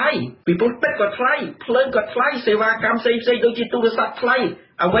ងថ្លៃពីព្រោះទឹកក៏ថ្លៃភ្លើងក៏ថ្លៃសេវាកម្មផ្សេងដូចជាទូរស័ព្ទថ្លៃ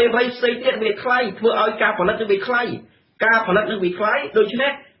អ្វីផ្សេងទៀតវាថ្លៃធ្វើឲ្យការផលិតនឹងវាថ្លៃការផលិតនឹងវាថ្លៃដូច្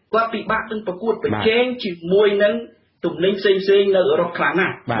នេះគាត់ពិបាកនឹងប្រកួតប្រជែងជាមួយនឹងទំនិញផ្សេងនៅអឺរ៉ុបខ្លាំងណា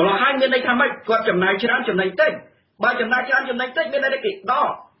ស់ម្ល៉េះហើយមានន័យថាម៉េចគាត់ចំណាយច្រើនចំណេញតិចបើចំណាយច្រើនចំណេញតិចមានន័យថាគេដក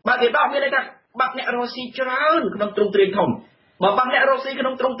បើគេដកមានន័យថាបាក់អ្នករកស៊ីច្រើនក្នុងទ្រង់ទ្រាយធំបើបាក់អ្នករកស៊ីក្នុ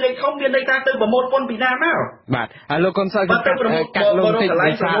ងទ្រង់ទ្រាយធំមានន័យថាទៅប្រមូលពន្ធពីណាមកបាទហើយលោកកុនសើកាត់លោកតិច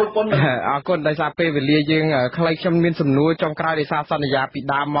អរគុណដោយសារពេលវេលាយើងខ្លីខ្ញុំមានសំណួរចុងក្រោយដោយសារសន្យាពី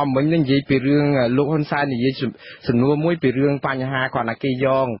ដើមមកមិញនឹងនិយាយពីរឿងលោកហ៊ុនសែននិយាយសំណួរមួយពីរឿងបញ្ហាគាត់ណាគេយ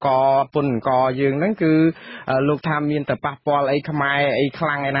កអង្គពន្ធអង្គយើងហ្នឹងគឺលោកថាមានតែប៉ះពាល់អីខ្មែរអីខ្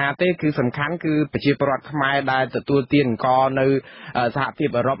លាំងឯណាទេគឺសំខាន់គឺប្រជាពលរដ្ឋខ្មែរដែលទទួលទានអង្គនៅសហភាព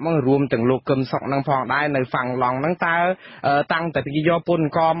អឺរ៉ុបហ្នឹងរួមទាំងលោកកឹមសុខហ្នឹងផងដែរនៅហ្វាំងឡង់ហ្នឹងតើតាំងតែពីយកពន្ធអ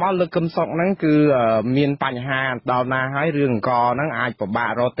ង្គមកលើកកឹមសុខហ្នឹងគឺមានបញ្ហាដល់ណាហើយរឿងអង្គហ្នឹងអាចពិបាក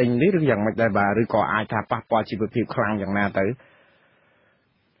រកទិញនេះឬយ៉ាងម៉េចដែរបាទឬក៏អាចថាប៉ះពាល់ជីវភាពខ្លាំងយ៉ាងណាទៅ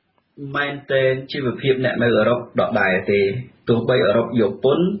មែនតើជីវភាពអ្នកនៅអឺរ៉ុបដដែលទេទោះបីអឺរ៉ុបយកព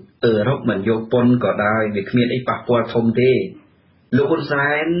ន្ធអឺរ៉ុបមិនយកពន្ធក៏ដោយវាគ្មានអីប៉ះពាល់ធំទេលោកហ៊ុនសែ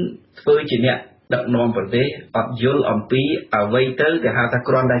នធ្វើជាអ្នកដឹកនាំប្រទេសអត់យល់អំពីអ្វីទៅគេហៅថា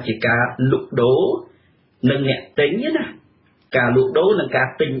គ្រាន់តែជាការលក់ដូរនិងអ្នកទិញណាការលក់ដូរនិងការ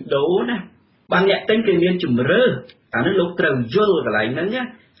ទិញដូរណាបានអ្នកទិញគេមានជំរឿអានេះលោកត្រូវយល់កន្លែងហ្នឹងណា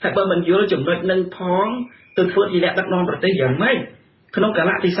តែបើមិនយល់ចំណុចហ្នឹងផងទៅធ្វើជាអ្នកដឹកនាំប្រទេសយ៉ាងម៉េចក្នុងកា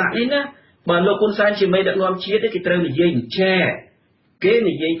លៈទេសៈនេះណាបើលោកហ៊ុនសែនជាមេដឹកនាំជាតិគេត្រូវនិយាយអញ្ចេះគេ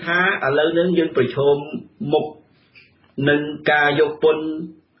និយាយថាឥឡូវហ្នឹងយើងប្រឈមមុខនឹងការយកពន្ធ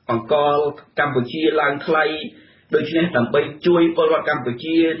អង្គកម្ពុជាឡើងថ្លៃដូច្នេះដើម្បីជួយពលរដ្ឋកម្ពុ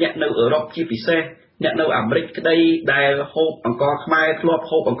ជាអ្នកនៅអឺរ៉ុបជាពិសេសអ្នកនៅអាមេរិកក្តីដែលហូបអង្គខ្មែរធ្លាប់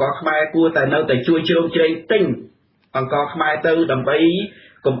ហូបអង្គខ្មែរគួរតែនៅតែជួយជ្រោមជ្រែងទិញអង្គខ្មែរទៅដើម្បី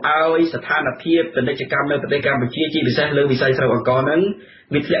កុំឲ្យស្ថានភាពពាណិជ្ជកម្មនៅប្រទេសកម្ពុជាជាពិសេសលើវិស័យស្រូវអង្គហ្នឹង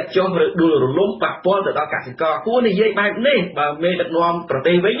វាធ្លាក់ចុះឬដួលរលំប៉ះពាល់ទៅដល់កសិករគួរនិយាយបែបនេះបើមេដឹកនាំប្រ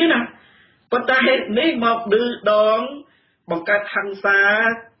ទេសវិញណាប៉ុន្តែហេតុនេះមកឌឺដងបង្កើតហិង្សា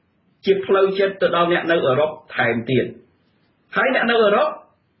ជាផ្លូវចិត្តទៅដល់អ្នកនៅអឺរ៉ុបថែមទៀតហើយអ្នកនៅអឺរ៉ុប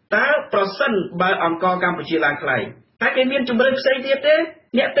តើប្រសិនបើអង្គកម្ពុជាឡើងថ្លៃតែគេមានជំរឿនផ្សេងទៀតទេ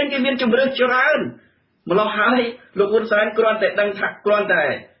អ្នកទិញគេមានជំរឿនច្រើនម្ល៉េះហើយលោកហ៊ុនសែនគ្រាន់តែដឹងថាគ្រាន់តែ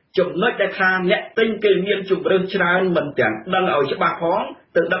ចំណុចដែលថាអ្នកទិញគេមានជម្រើសច្រើនមិនទាំងដឹងឲ្យច្បាស់ផង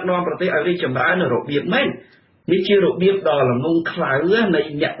ទៅដឹកនាំប្រទេសឲ្យរីកចម្រើននៅរបៀបម៉េចនេះជារបៀបដ៏ល្ងង់ខ្លៅនៃ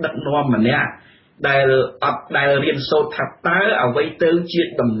អ្នកដឹកនាំម្នាក់ដែលអត់ដែលរៀនសូត្រថាតើអ្វីទៅជា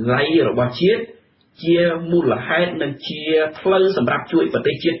តម្លៃរបស់ជាតិជាមូលហេតុនិងជាផ្លូវសម្រាប់ជួយប្រ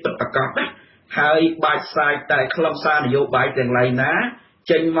ទេសជាតិពិតប្រាកដណាហើយបាច់សាយតែខ្លឹមសារនយោបាយទាំងឡាយណា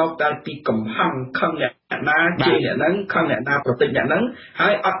ចេញមកតែពីកំហឹងខឹងអ្នកណាជេរអ្នកហ្នឹងខឹងអ្នកណាប្រតិចអ្នកហ្នឹងហើ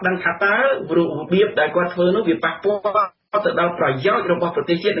យអត់ដឹងថាតើរបៀបដែលគាត់ធ្វើនោះវាប៉ះពាល់ទៅដល់ប្រយោជន៍របស់ប្រ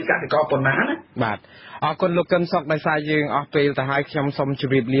ទេសជាតិនិងកសិករប៉ុណ្ណាណាបាទអរគុណលោកកឹមសុខដោយសារយើងអស់ពេលទៅហើយខ្ញុំសូមជ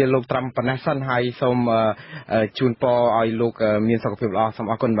ម្រាបលាលោកត្រឹមប៉ុណ្ណេះសិនហើយសូមជូនពរឲ្យលោកមានសុខភាពល្អសូម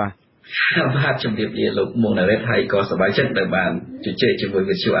អរគុណបាទបាទជម្រាបលាលោកមុងណារ៉េតហើយក៏សប្បាយចិត្តដែលបានជជែកជាមួយ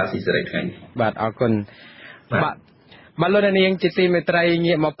វិទ្យុអាស៊ីសេរីថ្ងៃនេះបាទអរគុណបាទលោកនាងជាទីមេត្រី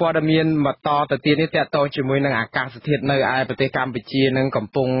ងាកមកព័ត៌មានបន្តទៅទៀតនេះតកតជាមួយនឹងអាកាសធាតុនៅឯប្រទេសកម្ពុជានឹងកំ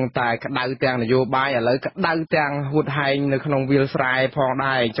ពុងតែក្តៅទាំងនយោបាយឥឡូវក្តៅទាំងហួតហែងនៅក្នុងវាលស្រែផង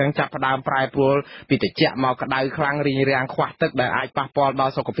ដែរអញ្ចឹងចាប់ផ្ដើមប្រែប្រួលពីត្រជាក់មកក្តៅខ្លាំងរីងរាំងខ្វះទឹកដែលអាចប៉ះពាល់ដ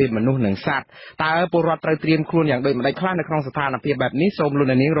ល់សុខភាពមនុស្សនិងសត្វតើពលរដ្ឋត្រូវត្រៀមខ្លួនយ៉ាងដូចម្តេចខ្លះនៅក្នុងស្ថានភាពបែបនេះសូមលោក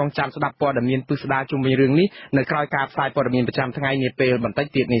នាងរងចាំស្ដាប់ព័ត៌មានពិស្ដារជុំវិញរឿងនេះនៅក្រោយការផ្សាយព័ត៌មានប្រចាំថ្ងៃនាពេលបន្តិច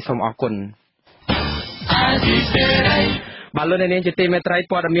ទៀតនេះសូមអរគុណបាទលោកនាងជាទីមេត្រី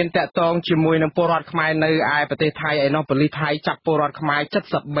ព័ត៌មានតាក់ទងជាមួយនឹងពលរដ្ឋខ្មែរនៅឯប្រទេសថៃឯនោះប៉ូលីសថៃចាប់ពលរដ្ឋខ្មែរ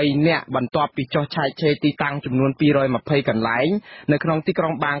73នាក់បន្ទាប់ពីចុះឆែកឆេរទីតាំងចំនួន220កន្លែងនៅក្នុងទីក្រុ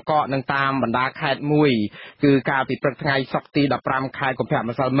ងបាងកកនិងតាមបណ្ដាខេត្តមួយគឺកាលពីព្រឹកថ្ងៃសុក្រទី15ខែកុម្ភៈ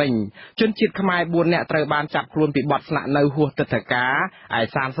ម្សិលមិញជនជាតិខ្មែរ4នាក់ត្រូវបានចាប់ខ្លួនពីបទស្នាក់នៅហួសទិដ្ឋាការឯ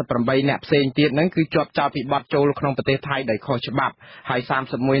38នាក់ផ្សេងទៀតហ្នឹងគឺជាប់ចោទពីបទចូលក្នុងប្រទេសថៃដោយខុសច្បាប់ហើយ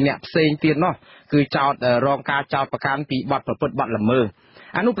31នាក់ផ្សេងទៀតនោះគឺចោទរងការចោទប្រកាន់ពីបទប្រព្រឹត្តបទល្មើស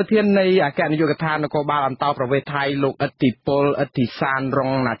អនុប្រធាននៃអគ្គនាយកដ្ឋាននគរបាលអន្តរប្រវេសន៍ថៃលោកឥទ្ធិពលឥទ្ធិសានរ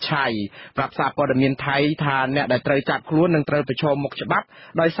ងណាឆៃប្រាប់សារព័ត៌មានថៃថាអ្នកដែលត្រូវចាប់ខ្លួននឹងត្រូវប្រឈមមុខច្បាប់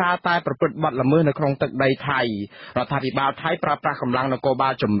ដោយសារតែប្រព្រឹត្តបទល្មើសនៅក្នុងទឹកដីថៃរដ្ឋាភិបាលថៃប្រើប្រាស់កម្លាំងនគរបា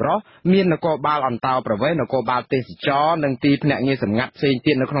លចម្រុះមាននគរបាលអន្តរប្រវេសន៍នគរបាលទេសចរនិងទីភ្នាក់ងារសម្ងាត់ផ្សេង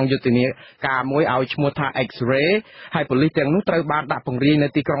ទៀតនៅក្នុងយុទ្ធនាការមួយឲ្យឈ្មោះថា X-ray ហើយប៉ូលីសទាំងនោះត្រូវបានដាក់ពង្រាយនៅ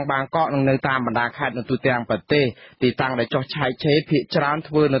ទីក្រុងបាងកកនិងនៅតាមបណ្ដាខេត្តនៅទូទាំងប្រទេសទីតាំងដែលចុះឆែកឆេរភាគច្រើន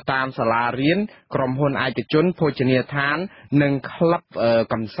ធ្វើនៅតាមសាលារៀនក្រុមហ៊ុនឯកជនភោជនីយដ្ឋាននិងក្លឹប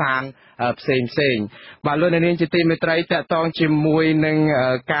កំសាន្តផ្សេងបាទលោកនាងជាទីមេត្រីតកតងជាមួយនឹង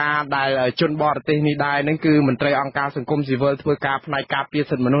ការដែលជនបរទេសនេះដែរនឹងគឺមន្ត្រីអង្គការសង្គមស៊ីវិលធ្វើការផ្នែកការពារ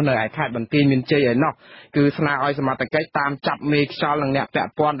សិទ្ធិមនុស្សនៅឯខេត្តបន្ទាយមានជ័យឯណោះគឺស្នើឲ្យសមត្ថកិច្ចតាមចាប់មេខ្យល់និងអ្នកពា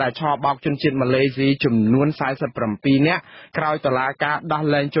ក់ព័ន្ធដែលឆបោកជនជាតិម៉ាឡេស៊ីចំនួន47នាក់ក្រោយតុលាការដោះ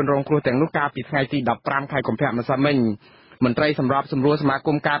លែងជនរងគ្រោះទាំងនោះកាលពីថ្ងៃទី15ខែកុម្ភៈម្សិលមិញមន្ត្រីសម្របសម្រួលសមាគ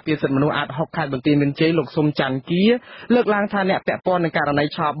មការពារសិទ្ធិមនុស្សអាត60ខេត្តបន្ទាយមានជ័យលោកស៊ុំច័ន្ទគាលើកឡើងថាអ្នកពាក់ព័ន្ធនឹងករណី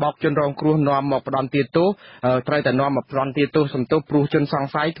ឆបោកជនរងគ្រោះនាំមកផ្ដន់ទាទោសត្រូវតែនាំមកផ្ដន់ទាទោសសំទោសព្រោះជនស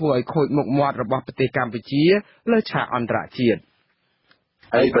ង្ស័យធ្វើឲ្យខូចមុខមាត់របស់ប្រទេសកម្ពុជាលើឆាកអន្តរជាតិ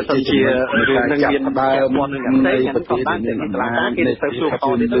ហើយប្រសិទ្ធជារឿងនឹងមានដើមនៃប្រទេសនេះកន្លងគេទៅជួបត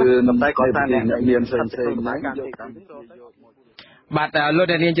នេះគឺតែគាត់ថាអ្នកមានផ្សេងបាទលោក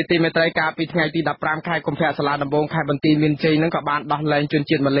នាងជាទីមេត្រីកាលពីថ្ងៃទី15ខែកុម្ភៈសាលាដំបងខេត្តបន្ទាយមានជ័យនឹងក៏បានដោះលែងជន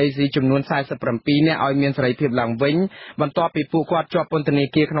ជាតិម៉ាឡេស៊ីចំនួន47នាក់ឲ្យមានសេរីភាពឡើងវិញបន្ទាប់ពីពួកគាត់ជាប់ពន្ធនា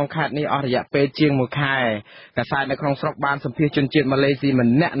គារក្នុងខេត្តនេះអស់រយៈពេលជាង1ខែកាសែតនៅក្នុងស្រុកបានសម្ភាសជនជាតិម៉ាឡេស៊ីម្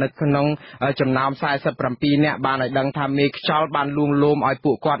នាក់នៅក្នុងចំណោម47នាក់បានឲ្យដឹងថាមេខ្យល់បានលួងលោមឲ្យ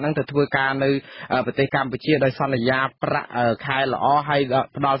ពួកគាត់នឹងទៅធ្វើការនៅប្រទេសកម្ពុជាដោយសន្យាប្រាក់ខែល្អហើយ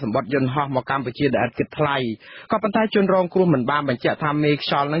ផ្ដល់សម្បត្តិយន្តហោះមកកម្ពុជាដែលឥតគិតថ្លៃក៏ប៉ុន្តែជនរងគ្រោះមិនបានបញ្ជាក់ថាមេខ្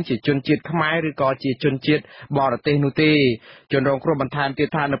យល់នឹងជាជនជាតិខ្មែរឬក៏ជាជនជាតិបរទេសនោះទេជនរងគ្រោះបន្ថែមទៀត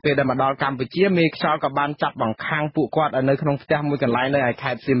ថានៅពេលដែលមកដល់កម្ពុជាមេខ្យល់ក៏បានចាប់បង្ខាំងពួកគាត់នៅក្នុងផ្ទះមួយកន្លែងនៅឯ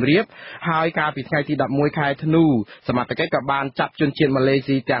ខេត្តសៀមរាបហើយកាលពីថ្ងៃទី11ខែធ្នូសមត្ថកិច្ចក៏បានចាប់ជនជាតិម៉ាឡេ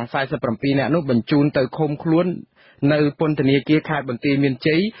ស៊ីទាំង47នាក់នោះបញ្ជូនទៅឃុំខ្លួននៅពន្ធនាគារខេត្តបន្ទាយមាន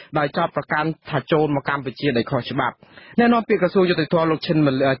ជ័យដោយចោទប្រកាន់ថាចូលមកកម្ពុជាដោយខុសច្បាប់អ្នកនាំពាក្យក្រសួងយុតិធម៌លោកចិន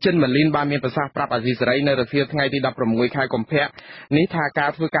ម៉ាលីនបានមានប្រសាសន៍ប្រាប់អាស៊ីសេរីនៅរសៀលថ្ងៃទី16ខែកុម្ភៈនេះថាការ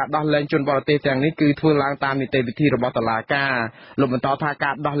ធ្វើការដោះលែងជនបរទេសទាំងនេះគឺធ្វើឡើងតាមនីតិវិធីរបស់តុលាការលោកបន្តថាកា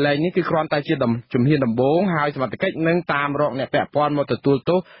រដោះលែងនេះគឺគ្រាន់តែជាជំហានដំបូងហើយសមត្ថកិច្ចនឹងតាមរកអ្នកពាក់ព័ន្ធមកទទួល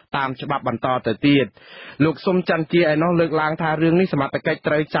ទោសតាមច្បាប់បន្តទៅទៀតលោកស៊ុំច័ន្ទគាឯណោះលើកឡើងថារឿងនេះសមត្ថកិច្ច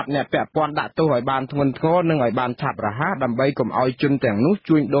ត្រូវចាប់អ្នកពាក់ព័ន្ធដាក់ទោសឲ្យបានធ្ងន់ធ្ងរនិងឲ្យបានឆាប់រហ័សដើម្បីកុំឲ្យជនទាំងនោះ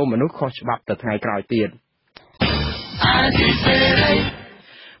ជួញដូរមនុស្សខុសច្បាប់ទៅថ្ងៃក្រោយទៀត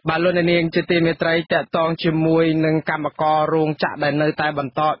បាទលោកនាងជាទីមេត្រីតកតងជាមួយនឹងកម្មកររោងចក្រដែលនៅតែប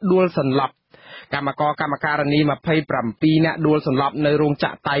ន្តដួលសន្លប់ កម្មការនី27នាក់ដួលសន្លប់នៅរោងច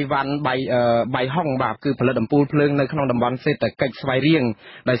ក្រតៃវ៉ាន់បៃហុងបាទគឺផលិតអំពូលភ្លើងនៅក្នុងតំបន់សេដ្ឋកិច្ចស្វាយរៀង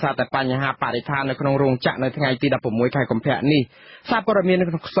ដោយសារតែបញ្ហាបរិស្ថាននៅក្នុងរោងចក្រនៅថ្ងៃទី16ខែកុម្ភៈនេះសារព័ត៌មាននៅ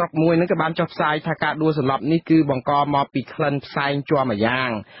ក្នុងស្រុកមួយនឹងក៏បានចុះផ្សាយថាការដួលសន្លប់នេះគឺបង្កមកពីក្លិនផ្សែងជាប់ម្យ៉ាង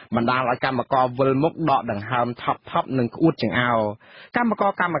បណ្ដាលឲ្យកម្មករវិលមុខដកដង្ហើមថប់និងក្អួតចង្អោរក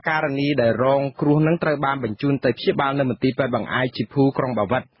ម្មការនីដែលរងគ្រោះនឹងត្រូវបានបញ្ជូនទៅព្យាបាលនៅមន្ទីរពេទ្យបង្អែកជីភូក្រុងបា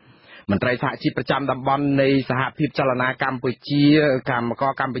វិតមន្ត្រីសហជីពប្រចាំតំបន់នៃសហភាពចលនាកម្ពុជាកម្មក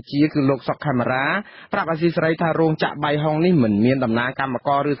រកម្ពុជាគឺលោកសុកខេមរាប្រាប់អាស៊ីសេរីថារោងចក្របៃហុងនេះមិនមានតំណាងកម្មក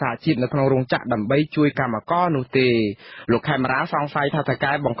រឬសហជីពនៅក្នុងរោងចក្រដើម្បីជួយកម្មករនោះទេលោកខេមរាសង្ស័យថាត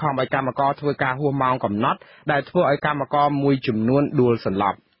កែបង្ខំឲ្យកម្មករធ្វើការហួសម៉ោងកំណត់ដែលធ្វើឲ្យកម្មករមួយចំនួនដួលសន្ល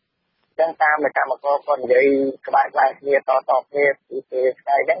ប់ចឹងតាមកម្មករគាត់និយាយក្បែរគ្នាតគ្នាពីពេលថ្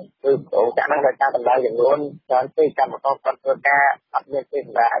ងៃហ្នឹងគឺរោងចក្រហ្នឹងដោយសារតម្លៃចំនួនច្រើនពេកកម្មករគាត់ធ្វើការអត់មានពេលស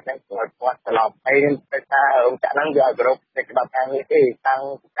ម្រាប់អញ្ចឹងគាត់ត្រឡប់ហើយដោយសាររោងចក្រហ្នឹងយកឲ្យគ្រប់សេចក្តីការងារទេតាំង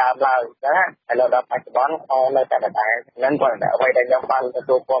ដើមឡើងណាហើយដល់បច្ចុប្បន្ននៅតែហ្នឹងគាត់អ្វីដែលខ្ញុំបានទ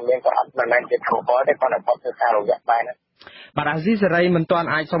ទួលព័ត៌មានគាត់អត់មិនមែនជាកម្មករទេគាត់តែធ្វើការរយៈពេលហ្នឹងបាទអាស៊ីសេរីមិនទាន់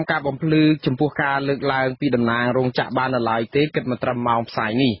អាចសុំការបំភ្លឺចំពោះការលើកឡើងពីតំណាងរោងចក្របាននៅឡើយទេគិតមកត្រឹមម៉ោងផ្សា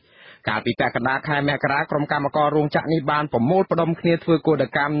យនេះកាលពីពាក់កណ្ដាលខែមករាក្រុមកម្មកររោងចក្រនេះបានប្រមូលផ្ដុំគ្នាធ្វើកោត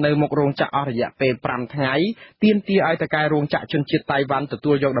កម្មនៅមុខរោងចក្រអស់រយៈពេល5ថ្ងៃទាមទារឲ្យតកែរោងចក្រជនជាតិតៃវ៉ាន់ទ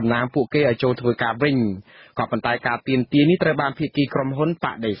ទួលយកតំណែងពួកគេឲ្យចូលធ្វើការវិញក៏ប៉ុន្តែការទាមទារនេះត្រូវបានភាគីក្រុមហ៊ុនប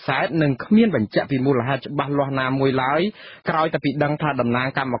ដិសេធនិងគ្មានបញ្ជាក់ពីមូលហេតុច្បាស់លាស់ណាមួយឡើយក្រោយតែពីដឹងថាតំណែង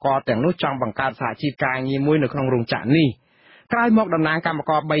កម្មករទាំងនោះចង់បង្កើតសហជីពការងារមួយនៅក្នុងរោងចក្រនេះក្រោយមកតំណាងកម្ម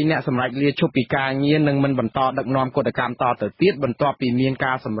ករ3នាក់សម្រេចលាឈប់ពីការងារនិងមិនបន្តដឹកនាំកោតកម្មតទៅទៀតបន្ទាប់ពីមាន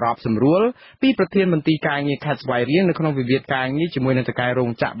ការសម្របសម្រួលពីប្រធានមន្ត្រីការងារខេត្តស្វាយរៀងនៅក្នុងវិវាទការងារជាមួយនឹងតកែរោង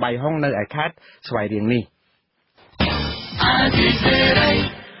ចក្របៃហុងនៅឯខេត្តស្វាយរៀងនេះ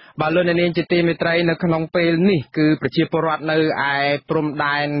បាទលោកនាងជាទីមេត្រីនៅក្នុងពេលនេះគឺប្រជាពលរដ្ឋនៅឯព្រំ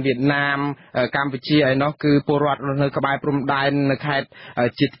ដែនវៀតណាមកម្ពុជាឯណោះគឺពលរដ្ឋនៅក្បែរព្រំដែននៅខេត្ត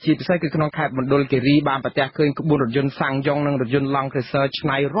ជាពិសេសគឺក្នុងខេត្តមណ្ឌលគិរីបានប្រទះឃើញក្បួនរថយន្តសាំងយ៉ុងនិងរថយន្តឡង់ក្រេសឺឆ្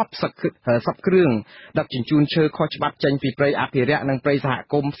នៃរាប់សិបគ្រឿងដឹកជញ្ជូនឈើខុសច្បាប់ចេញពីព្រៃអភិរក្សនិងព្រៃសហ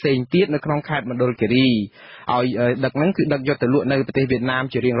គមន៍ផ្សេងទៀតនៅក្នុងខេត្តមណ្ឌលគិរីឲ្យដឹកហ្នឹងគឺដឹកយកទៅលក់នៅប្រទេសវៀតណាម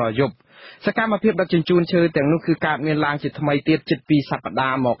ជារៀងរាល់យប់សកម្មភាពដឹកជញ្ជូនឈើទាំងនោះគឺកើតមានឡើងជាថ្មីទៀតជិត2សប្តា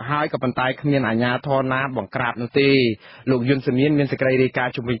ហ៍មកហើយក៏ប៉ុន្តែគ្មានអាជ្ញាធរណាបង្ក្រាបនោះទេលោកយុនសមៀនមានសេចក្តីរាយការ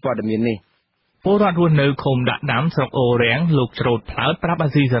ណ៍ជំវិញព័ត៌មាននេះពលរដ្ឋរស់នៅឃុំដាក់ដាំស្រុកអូរាំងលោកច្រូតផ្លើតប្រាប់អា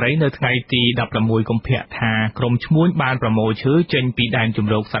ស៊ីសេរីនៅថ្ងៃទី16កុម្ភៈថាក្រុមឈ្មួញបានប្រមូលឈើចេញពីដែនជ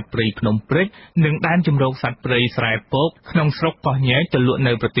ម្រកសត្វព្រៃភ្នំព្រេចនិងដែនជម្រកសត្វព្រៃស្រែពកក្នុងស្រុកកោះញែកទៅលក់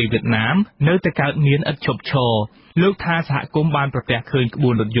នៅប្រទេសវៀតណាមនៅតែកើតមានឥតឈប់ឈរលោកថាសហគមន៍បានប្រទះឃើញក្បួ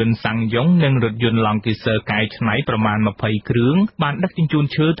នរថយន្តសាំងយ៉ុងនិងរថយន្តឡង់គីសឺកែច្នៃប្រមាណ20គ្រឿងបានដឹកជញ្ជូន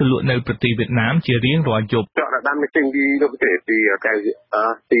ឈើទៅលក់នៅប្រទេសវៀតណាមជារៀងរាល់យប់ចកដាំនេះចេញពីលោកប្រទេសពីកៅ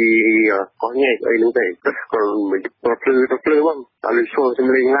ពីកោះញែកអីនោះទេក៏មិនភ្លឺហ្នឹងតែលើចូលជំ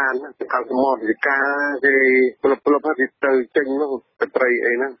នាញឡានខាងសមត្ថវិការគេពលប់ហើយទៅចេញហ្នឹងទៅព្រៃ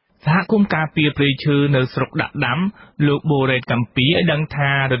អីហ្នឹងសហគមន៍ការពារព្រៃឈើនៅស្រុកដាក់ដាំលោកបូរ៉េតកម្ពីឲ្យដឹង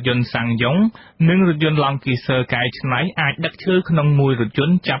ថារថយន្តសាំងយ៉ុងនិងរថយន្តឡង់គីសឺកែច្នៃអាចដឹកឈើក្នុងមួយរថយ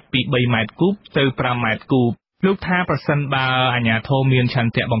ន្តចាប់ពី3ម៉ែត្រគូបទៅ5ម៉ែត្រគូបលោកថាប្រសិនបើអាជ្ញាធរមានឆ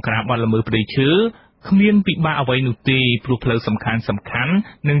ន្ទៈបង្ក្រាបបទល្មើសព្រៃឈើគ្មានពិបាកអ្វីនោះទេព្រោះផ្លូវសំខាន់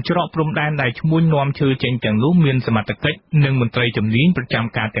និងច្រកព្រំដែនដែលឈ្មួញនាំឈើចេញទាំងនោះមានសមត្ថកិច្ចនិងមន្ត្រីជំនាញប្រចាំ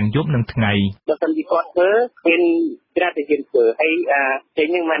ការទាំងយប់និងថ្ងៃបើសិនជាគាត់ធ្វើមានត្រាទៅយើងធ្វើហើយចេញ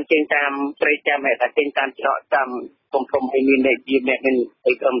នឹងមិនចេញតាមព្រៃចាំតែចេញតាមច្រកតាមគុំឲ្យមានលេខជាអ្នកមាន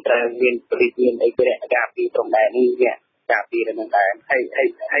អីក្រុមត្រូវមានព្រៃមានអីព្រះការពីព្រំដែននេះការពីនឹងដែរហើយ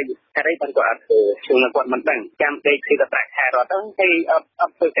តែបានគាត់អត់ជួយគាត់មិនដឹងចាំដេកគឺតែប្រាក់ខែរត់ទៅអ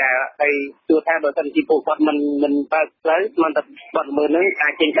ត់ធ្វើការហើយទោះថាបើសិនជាពួកគាត់មិនបើកផ្លូវមិនតែបាត់មើលនឹងអា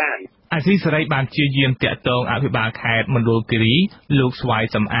ចចេញបានអាស៊ីសេរីបានជាយាមតាក់ទងអភិបាលខេត្តមណ្ឌលគិរីលោកស្វាយ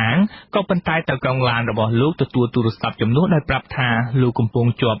សំអាងក៏ប៉ុន្តែតកង់ឡានរបស់លោកទទួលទូរស័ព្ទជំនួសដោយប្រាប់ថាលោកកំពុង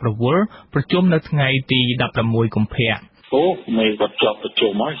ជាប់រវល់ប្រជុំនៅថ្ងៃទី16កុម្ភៈមេគាត់ជាប់ប្រ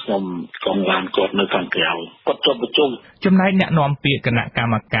ជុំហើយខ្ញុំកងឡានគាត់នៅខាងក្រៅគាត់ជាប់ប្រជុំចំណែកអ្នកនាំពាក្យគណៈក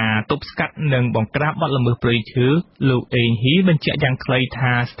ម្មការទប់ស្កាត់និងបង្ក្រាបបទល្មើសព្រៃឈើលោកអេងហ៊ីបញ្ជាក់យ៉ាងខ្លី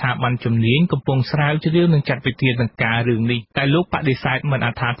ថាស្ថាប័នជំនាញកំពុងស្រាវជ្រាវនិងចាត់វិធានការរឿងនេះតែលោកបដិសេធមិនអ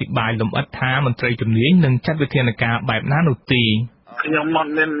ត្ថាធិប្បាយលម្អិតថាមន្ត្រីជំនាញនឹងចាត់វិធានការបែបណានោះទេខ្ញុំមិន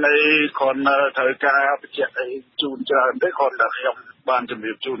មានន័យគាត់ត្រូវការបញ្ជាក់អីជូនច្រើនទេគាត់តែខ្ញុំបានជំ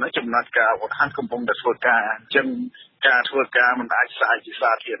រាបជូនឲ្យចំណាត់ការវត្តហានកំពុងតែធ្វើការអញ្ចឹង ការធ្វើការមិនអាចផ្សាយជា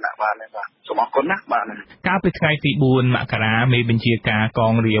សាធារណៈបានទេបាទសូមអរគុណណាស់បាទកាលពីថ្ងៃទី4មករាមេបញ្ជាការក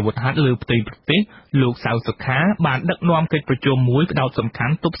ងរាជអាវុធហត្ថលើផ្ទៃប្រទេសលោកសៅសុខាបានដឹកនាំកិច្ចប្រជុំមួយផ្ដោតសំខា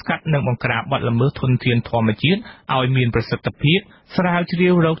ន់ទប់ស្កាត់និងបង្ក្រាបបទល្មើសធនធានធម្មជាតិឲ្យមានប្រសិទ្ធភាពស្រាវជ្រា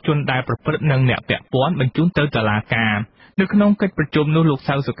វរកជនដែលប្រព្រឹត្តនិងអ្នកពាក់ព័ន្ធបញ្ជូនទៅតុលាការនៅក្នុងកិច្ចប្រជុំនោះលោក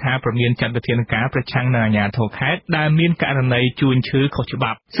សៅសុខាប្រមានចាត់វិធានការប្រឆាំងនឹងអាជ្ញាធរខេត្តដែលមានករណីជួញឈើខុសច្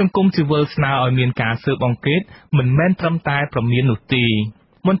បាប់សង្គមស៊ីវិលស្នើឲ្យមានការស៊ើបអង្កេតមិនមែនត្រឹមតែប្រមាននោះទេ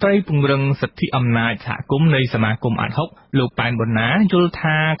មន្ត្រីពង្រឹងសិទ្ធិអំណាចសហគមន៍នៃសមាគមអាត់ហុកលោកប៉ែនប៊ុនណាយល់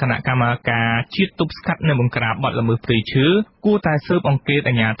ថាគណៈកម្មការជាតិទប់ស្កាត់និងបង្ក្រាបបទល្មើសព្រៃឈើគួរតែស៊ើបអង្កេត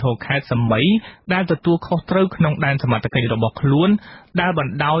អាជ្ញាធរខេត្តសមីដែលទទួលខុសត្រូវក្នុងដែនសមត្ថកិច្ចរបស់ខ្លួនដែលប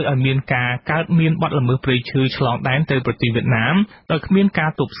ណ្ដោយឲ្យមានការកើតមានបទល្មើសព្រៃឈើឆ្លងដែនទៅប្រទេសវៀតណាមដោយគ្មានការ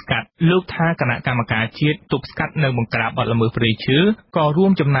ទប់ស្កាត់លោកថាគណៈកម្មការជាតិទប់ស្កាត់និងបង្ក្រាបបទល្មើសព្រៃឈើក៏រួ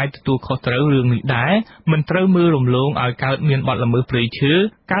មចំណែកទទួលខុសត្រូវរឿងនេះដែរមិនត្រូវមើលរំលងឲ្យកើតមានបទល្មើសព្រៃឈើ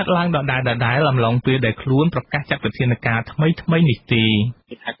កើតឡើងដដែលអំឡុងពេលដែលខ្លួនប្រកាសចាត់វិធានការថ្មីនេះទេ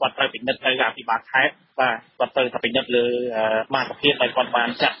ហើយគាត់ត្រូវពិនិត្យទៅអភិបាលខេត្តបាទគាត់ត្រូវតែពិនិត្យលើមាតុភាពដែលគាត់បាន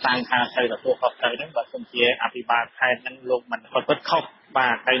ចាត់តាំងថាត្រូវទទួលខុសត្រូវហ្នឹងបើសិនជាអភិបាលខេត្តហ្នឹងលោកមិនប្រព្រឹត្តខុសបា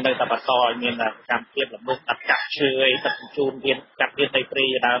ទហើយនៅតែបន្តឲ្យមានកម្មភាពល្មើសកាត់កាប់ឈើអីទឹកជូនមានកាត់វាដីព្រៃ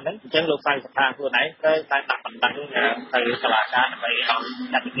ដើមហ្នឹងអញ្ចឹងលោកសៅសុខាខ្លួនឯងត្រូវតែដាក់បណ្ដឹងទៅតុលាការដើម្បីឲ្យ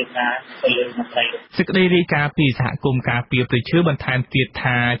ចាត់វិធានការទៅលើមន្ត្រីសេចក្តីរាយការណ៍ពីសហគមន៍ការពារព្រៃឈើបន្ថែមទៀត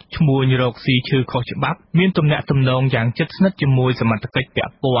ថាឈ្មួញរកស៊ីឈើខុសច្បាប់មានទំនាក់ទំនងយ៉ាងជិតស្និទ្ធជាមួយសមត្ថកិច្ចពា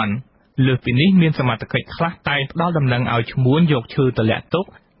ក់ព័ន្ធលើសពីនេះមានសមត្ថកិច្ចខ្លះតែងផ្ដល់ដំណឹងឲ្យឈ្មួញយកឈើទៅលាក់ទុក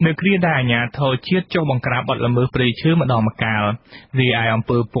នៅគ្រាដែលអាជ្ញាធរជាតិចុះបង្ក្រាបបទល្មើសព្រៃឈើម្ដងម្កាលរីឯអំ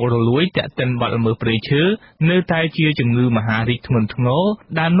ពើពុករលួយតាក់ទិនបទល្មើសព្រៃឈើនៅតែជាជំងឺមហារីកធ្ងន់ធ្ងរ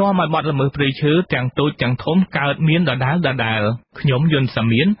ដែលនាំឲ្យបទល្មើសព្រៃឈើទាំងតូចទាំងធំកើតមានដដែលខ្ញុំយុនសា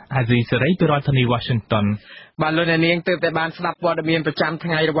មៀនអាស៊ីសេរីពីរដ្ឋធានី Washington បាទលោកអ្នកនាងទើបតែបានស្ដាប់ព័ត៌មានប្រចាំថ្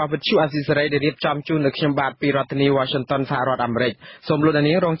ងៃរបស់វិទ្យុអាស៊ីសេរីដែលរៀបចំជូនដល់ខ្ញុំបាទពីរដ្ឋធានី Washington សហរដ្ឋអាមេរិកសូមលោកអ្នក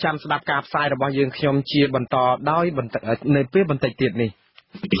នាងរងចាំស្ដាប់ការផ្សាយរបស់យើងខ្ញុំជាបន្តដោយនៅពេលបន្តិចទៀតនេះ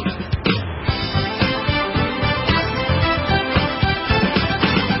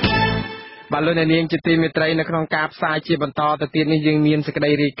បាទលោកអ្នកនាងជាទីមេត្រីនៅក្នុងការផ្សាយជាបន្តទៅទៀតនេះយើងមានសេចក្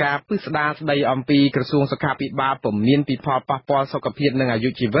តីរាយការណ៍ពិស្ដារស្ដីអំពីក្រសួងសុខាភិបាលពុំមានពិផលប៉ះពាល់សុខភាពនិងអាយុ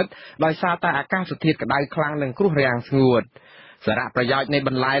ជីវិតដោយសារតែអាកាសធាតុក្តៅខ្លាំងនិងគ្រោះរាំងស្ងួតសារៈប្រយោជន៍នៃប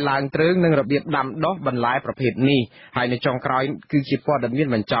ន្លែឡើងទ្រើងនិងរបៀបដាំដុះបន្លែប្រភេទនេះហើយនៅចុងក្រោយគឺជាព័ត៌មាន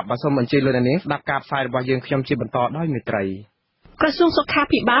បញ្ចប់បាទសូមអញ្ជើញលោកអ្នកនាងស្ដាប់ការផ្សាយរបស់យើងខ្ញុំជាបន្តដោយមេត្រីក្រសួងសុខា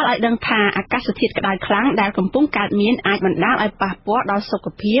ភិបាលឲ្យដឹងថាអាកាសធាតុក្តៅខ្លាំងដែលកំពុងកើតមានអាចបណ្ដាលឲ្យប៉ះពាល់ដល់សុខ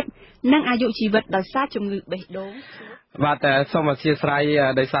ភាពនិងអាយុជីវិតដោយសារជំងឺបេះដូងបាទតែសូមអធិស្ឋា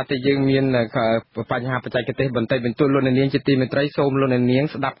នដោយសារតែយើងមានបញ្ហាបច្ចេកទេសបន្តិចបន្តួចលោកអ្នកនាងជាទីមេត្រីសូមលោកអ្នកនាង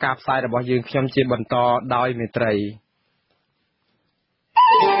ស្ដាប់ការផ្សាយរបស់យើងខ្ញុំជាបន្តដោយមេត្រី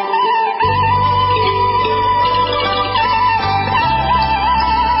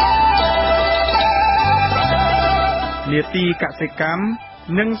នាទីកសិកម្ម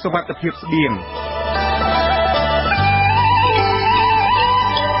និងសុវត្ថិភាពស្បៀង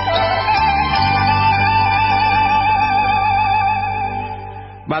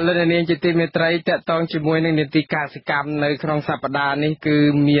បាទលោកនាងជាទីមេត្រីតកតងជាមួយនឹងនីតិកសិកម្មនៅក្នុងសប្តាហ៍នេះគឺ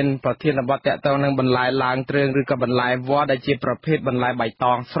មានប្រធានបទតកតងនឹងបន្លែឡើងទ្រើងឬក៏បន្លែវល្លិដែលជាប្រភេទបន្លែបៃត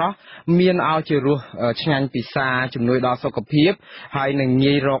ងស្រស់មានឲ្យជារសឆ្ងាញ់ពិសាជំនួយដល់សុខភាពហើយនឹង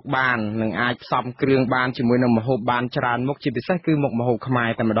ងាយរកបាននឹងអាចផ្សំគ្រឿងបានជាមួយនឹងម្ហូបបានច្រើនមុខជាពិសេសគឺមុខម្ហូបខ្មែរ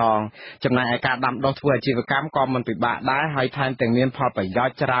តែម្ដងចំណែកឯការដាំដុះធ្វើអាជីវកម្មក៏មិនពិបាកដែរហើយថែមទាំងមានផលប្រយោជ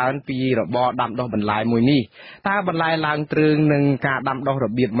ន៍ច្រើនពីរបរដាំដុះបន្លែមួយនេះតើបន្លែឡើងទ្រើងនឹងការដាំដុះរ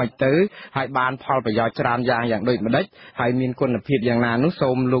បៀបមិនទៅហើយបានផលប្រយោជន៍ច្រើនយ៉ាងដូចម្ដេចហើយមានគុណភាពយ៉ាងណានោះសូ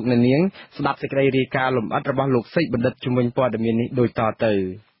មលោកអ្នកនាងស្ដាប់សេចក្តីរាយការណ៍លម្អិតរបស់លោកសេចបណ្ឌិតជំនាញព័ត៌មាននេះដូចតទៅ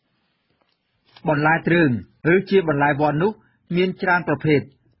បន្លែទ្រើងឬជាបន្លែវល្លិនោះមានច្រើនប្រភេទ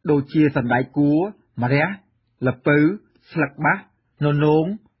ដូចជាសណ្តែកគួរម្រះល្ពៅស្លឹកបាសននោង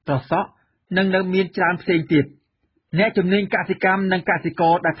ត្រសក់និងនៅមានច្រើនផ្សេងទៀតអ្នកជំនាញកសិកម្មនិងកសិក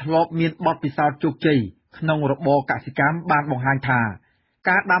រដែលធ្លាប់មានបទពិសោធន៍ជោគជ័យក្នុងរបរកសិកម្មបានបង្ហាញថា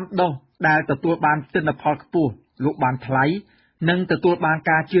ការដាំដុះដែលទទួលបានទិន្នផលខ្ពស់លក់បានថ្លៃនិងទទួលបាន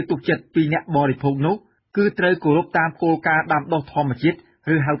ការជឿទុកចិត្តពីអ្នកបរិភោគនោះគឺត្រូវគោរពតាមគោលការណ៍ដាំដុះធម្មជាតិ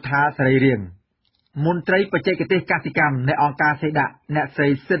ឬហៅថាសរីរាង្គមន្ត្រីបច្ចេកទេសកសិកម្មនៃអង្គការសេដាក់អ្នកស្រី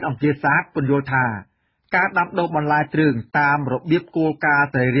សិទ្ធអង្គាសាទពន្យល់ថាការដាំដុះបន្លែទ្រើងតាមរបៀបគោលការណ៍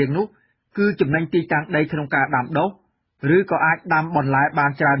សរីរាង្គនោះគឺចំណេញទីតាំងដីក្នុងការដាំដុះឬក៏អាចដាំបន្លែបា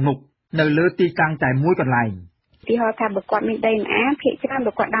នច្រើនមុខនៅលើទីតាំងតែមួយកន្លែងទីហោថាបើគាត់មានដីម្អាភាគច្រើន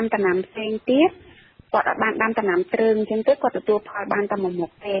បើគាត់ដាំដំណាំផ្សេងទៀតគាត់អាចបានដាំដំណាំទ្រើងអញ្ចឹងទៅគាត់ទទួលផលបានតែមួយមុ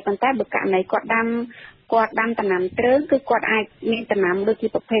ខទេប៉ុន្តែបើករណីគាត់ដាំ គាត់ដាំដំណាំត្រើងគឺគាត់អាចមានដំណាំដូចជា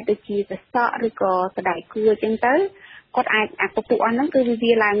ប្រភេទដូចជាសសក់ឬក៏សណ្តែកគួរអញ្ចឹងទៅគាត់អាចអាពពុះអស់ហ្នឹងគឺ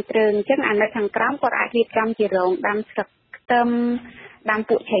វាឡើងត្រើងអញ្ចឹងអានៅខាងក្រោមគាត់អាចរៀបចំជារងដាំស្លឹកខ្ទឹមដាំ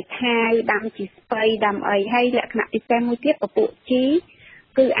ពួកឆៃខាវដាំជាស្ពៃដាំអីហើយលក្ខណៈពិសេសមួយទៀតពពុះជី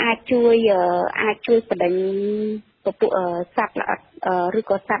គឺអាចជួយបដិញពពុះសត្វល្អិតឬ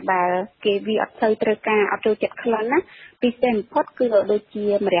ក៏សត្វដែលគេវាអត់សូវត្រូវការអត់ចូលចិត្តខ្លាំងណាពិសេសបំផុតគឺដូចជា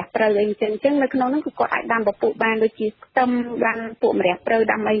ម្រះព្រៅអីចឹងនៅក្នុងហ្នឹងគឺគាត់អាចដាំពពុះបានដូចជាខ្ទឹមដាំពួកម្រះព្រៅ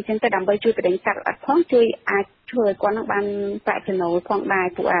ដាំអីចឹងទៅដើម្បីជួយបដិញសត្វល្អិតផងជួយឲ្យគាត់នឹងបានប្រាក់ចំណូលផងដែរ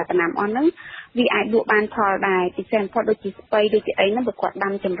ពួកអាដំណាំអស់ហ្នឹងវាអាចលក់បានផលដែរពិសេសបំផុតដូចជាស្ពៃដូចជាអីហ្នឹងបើគាត់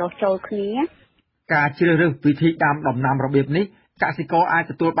ដាំចម្រុះចូលគ្នាការជ្រើសរើសវិធីដាំដំណាំរបៀបនេះកសិករអាច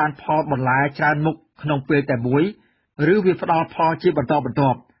ទទួលបានផលបន្លែច្រើនមុខក្នុងពេលតែមួយឬវាផ្ដល់ផលជាបន្តបន្ទា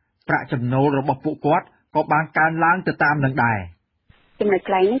ប់ប្រាក់ចំណូលរបស់ពួកគាត់ក៏បានកើនឡើងទៅតាមនឹងដែរចំណុច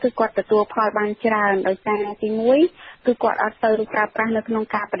ខ្លះនេះគឺគាត់ទទួលផលបានច្រើនដោយសារទី1គឺគាត់អត់ទៅប្រើប្រាស់នៅក្នុង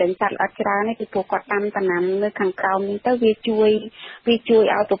ការបដិញសត្វល្អិតច្រើនទេពីព្រោះគាត់ដាំដំណាំនៅខាងក្រោមនេះទៅវាជួយ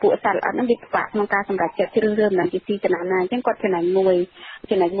ឲ្យពពួកសត្វល្អិតហ្នឹងវាពិបាកក្នុងការសម្រេចចិត្តជ្រើសរើសដំណាំជាទីចំណាំណាអញ្ចឹងគាត់ចំណេញមួយ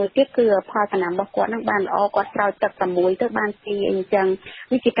ទៀតគឺផលដំណាំរបស់គាត់ហ្នឹងបានល្អគាត់ស្រោចទឹកតែមួយទៅបានទីអញ្ចឹង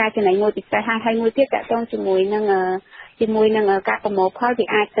វាជាការចំណេញមួយពិសេសហើយមួយទៀតតកតងជាមួយនឹងការប្រមូលផលវា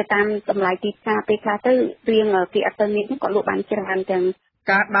អាចទៅតាមតម្លៃទីផ្សារពេលខ្លះទៅរៀងគេអត់ទៅមានក៏លក់បានច្រើនចឹង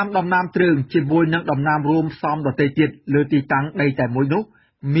ការដាំដំណាំត្រើងជាមួយនឹងដំណាំរួមផ្សំដទៃទៀតលើទីតាំងដីតែមួយនោះ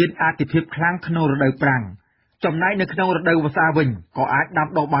មានអាទិភាពខ្លាំងក្នុងរដូវប្រាំងចំណែកនៅក្នុងរដូវវស្សាវិញក៏អាចដាំ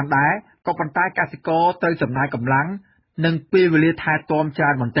ដុះបានដែរក៏ប៉ុន្តែកសិករត្រូវចំណាយកម្លាំងនិងពេលវេលាថែទាំច្រើ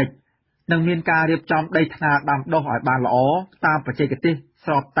នបន្តិចនិងមានការរៀបចំដីថ្នាលដាំដុះឲ្យបានល្អតាមបច្ចេកទេស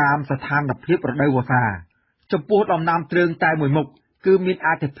ស្របតាមស្ថានភាពរដូវវស្សាចំពោះដំណាំត្រើងតែមួយមុខគឺមាន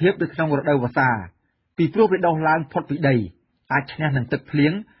អាទិភាពនៅក្នុងរដូវវស្សាពីព្រោះវាដុះឡើងផុតពីដីអាចឈ្នះនឹងទឹកភ្លៀ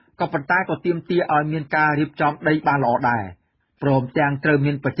ងក៏ប៉ុន្តែក៏ទាមទារឲ្យមានការរៀបចំដីបានល្អដែរព្រមទាំងត្រូវ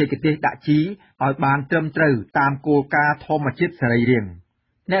មានបច្ចេកទេសដាក់ជីឲ្យបានត្រឹមត្រូវតាមគោលការណ៍ធម្មជាតិសរីរាង្គ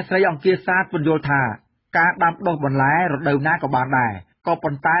អ្នកស្រីអង្គាសាទពន្យល់ថាការដាំដុះបន្លែរដូវណាក៏បានដែរក៏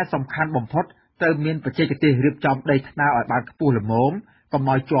ប៉ុន្តែសំខាន់បំផុតត្រូវមានបច្ចេកទេសរៀបចំដីថ្នាលឲ្យបានខ្ពស់ល្មមកុំ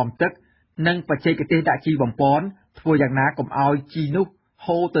ឲ្យជាំទឹកនិងបច្ចេកទេសដាក់ជីបំពន់ធ្វើយ៉ាងណាកុំឲ្យជីនោះ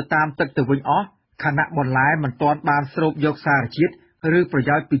ហូរទៅតាមទឹកទៅវិញអស់ខណៈបន្លែមិនទាន់បានស្រូបយកសារជាតិឬប្រ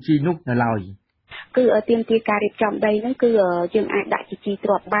យោជន៍ពីជីនោះនៅឡើយគឺទាមទារការរៀបចំដីហ្នឹងគឺយើងអាចដាក់ជីទ្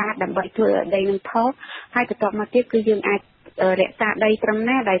រាប់បាតដើម្បីធ្វើឲ្យដីនឹងថោកហើយបន្ទាប់មកទៀតគឺយើងអាចរក្សាដីត្រឹម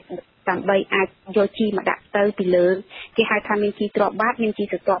ណាដែលដើម្បីអាចយកជីមកដាក់ទៅពីលើគេហៅថាមានជីទ្រាប់បាតមានជី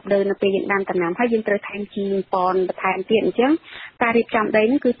ស្រទាប់លើនៅពេលយើងដាំដំណាំហើយយើងត្រូវថែមជីប៉ុនបន្ថែមទៀតអញ្ចឹងការរៀបចំដី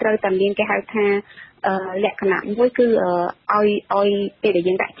ហ្នឹងគឺត្រូវតែមានគេហៅថាលក្ខណៈមួយគឺឲ្យពេលដែល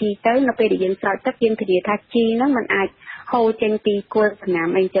យើងដាក់ជីទៅនៅពេលដែលយើងស្រោចទឹកយើងធានាថាជីហ្នឹងมันអាចហូរចេញពីគល់ដំណាំ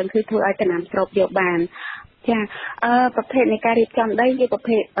អីចឹងគឺធ្វើឲ្យដំណាំស្រូបយកបានចាប្រភេទនៃការរៀបចំដីវាប្រ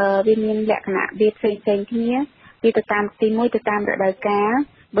ភេទវាមានលក្ខណៈវាផ្សេងគ្នាវាទៅតាមទី1ទៅតាមរដូវកាល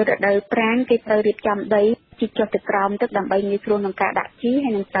បើរដូវប្រាំងគេត្រូវរៀបចំដីជីចុះទៅក្រោមទឹកដើម្បីងាយស្រួលក្នុងការដាក់ជីហើ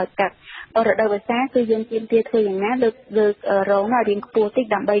យនឹងស្រោចទឹករដូវវស្សាគឺយើងទាមទារធ្វើយ៉ាងណាលើករងឲ្យរៀងខ្ពស់តិច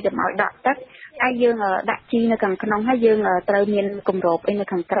ដើម្បីកុំឲ្យដក់ទឹកហើយយើងដាក់ជីនៅខាងក្នុងហើយយើងត្រូវមានគម្របអីនៅ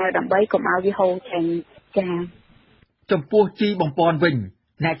ខាងក្រៅដើម្បីកុំឲ្យវាហូរចេញចា៎ចំពោះជីបំពន់វិញ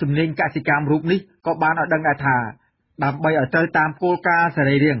អ្នកជំនាញកសិកម្មរូបនេះក៏បានឲ្យដឹងដែរថាដើម្បីឲ្យត្រូវតាមគោលការណ៍ស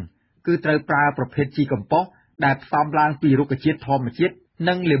រីរាង្គគឺត្រូវប្រើប្រភេទជីកំប៉ុស្តដែលផ្សំឡើងពីរុក្ខជាតិធម្មជាតិ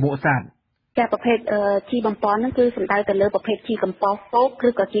និងលាមកសត្វចាប្រភេទជីបំពន់ហ្នឹងគឺសំដៅទៅលើប្រភេទជីកំប៉ុស្តគោកឬ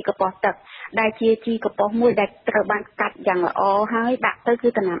ក៏ជីកំប៉ុស្តទឹកដែលជាជីកំប៉ុស្តមួយដែលត្រូវបានកាត់យ៉ាងល្អហើយដាក់ទៅគឺ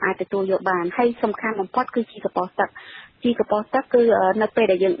ដំណាំអាចទទួលយកបានហើយសំខាន់បំផុតគឺជីកំប៉ុស្តទឹកគឺនៅពេល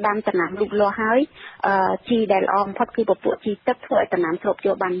ដែលយើងដាំដំណាំលូតលាស់ហើយជីដែលល្អបំផុតគឺពពួកជីទឹកធ្វើឲ្យដំណាំស្រូបយ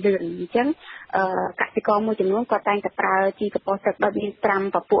កបានលឿនអញ្ចឹងកសិករមួយចំនួនគាត់តែងតែប្រើជីកំប៉ុស្តទឹកដោយមានត្រាំ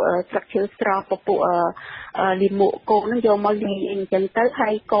ពពួកស្លឹកឈើស្រស់ពពួកលីមួកគោកហ្នឹងយកមកលាយអញ្ចឹងទៅហើ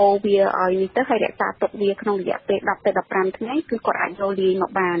យកូរវាឲ្យនេះទៅហើយរក្សាទុកវាក្នុងរយៈពេល10ទៅ15ថ្ងៃគឺគាត់អាចយកលាយម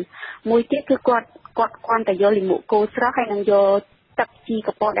កបានមួយទៀតគឺគាត់គ្រាន់តែយកលីមួកគោស្រស់ហើយនឹងយកទឹកជី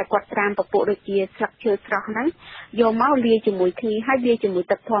កំប៉ុស្តដែលគាត់ត្រាំពពួកដូចជាស្លឹកឈើស្រស់ហ្នឹងយកមកលាយជាមួយគ្នាហើយលាយជាមួយ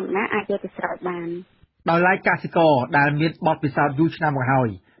ទឹកធម្មតាអាចយកទៅស្រោចបានដោយឡែកកសិករដែលមានបទពិសោធន៍យូរឆ្នាំមកហើយ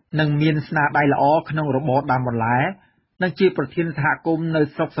និងមានស្នាដៃល្អក្នុងរបរដាំបន្លែនិងជាប្រធានសហគមន៍នៅ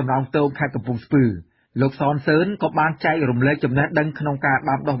ស្រុកសំរោងទងខេត្តកំពង់ស្ពឺលោកសនសឿនក៏បានចែករំលែកចំណេះដឹងក្នុងការ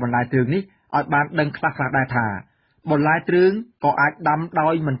ដាំដុះបន្លែត្រើងនេះឲ្យបានដឹងខ្លះៗដែរថាបន្លែត្រើងក៏អាចដាំដោ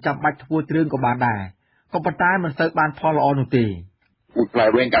យមិនចាំបាច់ធ្វើត្រើងក៏បានដែរក៏ប៉ុន្តែមិនសូវបានផលល្អនោះទេផ្លែ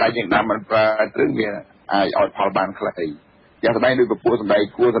វិញកាលយើងដាំមិនប្រើត្រើងវាអាចឲ្យផលបានខ្លះយ៉ាងស្ដែងដូចពពួកសណ្ដែក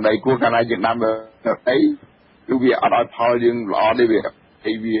គួរកាលយើងដាំទៅអីគឺវាអត់ឲ្យផលយើងល្អទេវា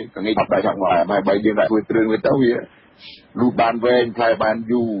អីវាក៏ងាយបត់ដែរចង់មកហើយយើងដាក់ធ្វើគ្រឿងវាទៅវាលូបានវែងផ្លែបាន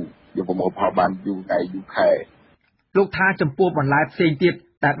យូរយើងប្រមូលផលបានយូរថ្ងៃយូរខែលោកថាចំពោះបន្លែផ្សេងទៀត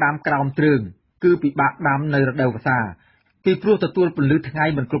ដែលដាំក្រោមទ្រើងគឺពិបាកដាំនៅរដូវវស្សាពីព្រោះទទួលពន្លឺថ្ងៃ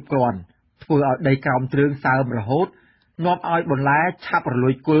មិនគ្រប់គ្រាន់ធ្វើឲ្យដីក្រោមទ្រើងសើមរហូតនាំឲ្យបន្លែឆាប់រលួ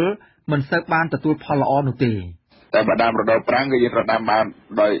យគល់មិនសូវបានទទួលផលល្អនោះទេតែបើដាំរដូវប្រាំងគឺយើងត្រូវដាំបាន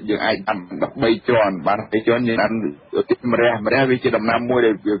ដោយយើងអាចដាំ13ជាន់បាន3ជាន់យើងដាំម្រះវាជាដំណាំមួយ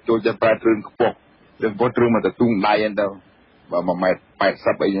ដែលវាចូលចិត្តប្រើគ្រឿងខ្ពស់គ្រឿងខ្ពស់ទ្រឹងមកទៅទូងដៃហ្នឹងទៅបើ1.80 ម៉ែត្រ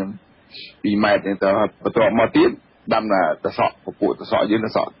អីហ្នឹង2 ម៉ែត្រហ្នឹងទៅបន្ទាប់មកទៀតដាំតសក់ពពួកតសក់យើងត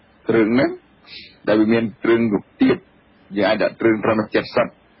សក់គ្រឿងហ្នឹងដែលវាមានគ្រឿងទៀតយើងអាចដាក់គ្រឿងប្រមាណ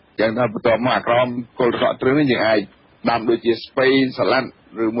70ចឹងទៅបន្ទាប់មកអាក្រោមគល់តសក់គ្រឿងនេះយើងអាចដាំដូចជាស្ពៃសាឡាត់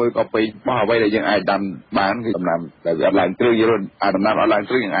ឬមួយក៏ពេញបោះអ្វីដែលយើងអាចដាំបានគឺដំណាំដែលវាអត់ឡើងគ្រឿងយើងដំណាំអត់ឡើង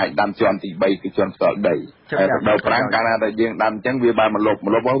គ្រឿងយើងអាចដាំជាន់ទី3គឺជាន់ផ្ទាល់ដីហើយដល់ប្រាំងកាលណាដែលយើងដាំអញ្ចឹងវាបានមកលុប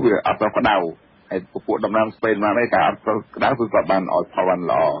វាអត់ទៅក្តៅហើយពពួកដំណាំស្ពៃដំណាំអីក៏អត់ទៅក្តៅគឺគាត់បានឲ្យផលបាន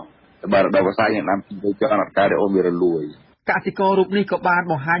ល្អតែបើរដូវវស្សាយើងដាំពីទៅអត់កើតទេអូនវារលួយកសិកររូបនេះក៏បាន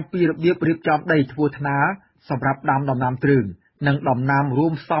បង្ហាញពីរបៀបរៀបចំដីធ្វើថ្នាលសម្រាប់ដាំដំណាំទ្រឹងនិងដំណាំរួ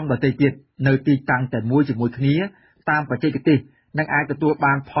មផ្សំដទៃទៀតនៅទីតាំងតែមួយជាមួយគ្នាតាមបច្ចេកទេសនឹងអាចទទួល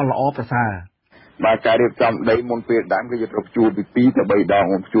បានផលល្អប្រសើរបាទការរៀបចំដីមុនពេលដាំគឺយើងត្រូវភ្ជួរពី2ទៅ3ដង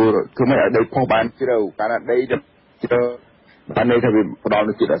មកភ្ជួរធ្វើម៉េចឲ្យដីផុសបានជ្រៅកាលណាដីជ្រៅបានន័យថាវាផ្ដល់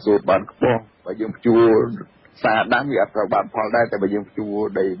នូវជាតិអាសូតបានខ្ពស់បើយើងភ្ជួរសាដាំវាអត់ត្រូវបានផលដែរតែបើយើងភ្ជួរ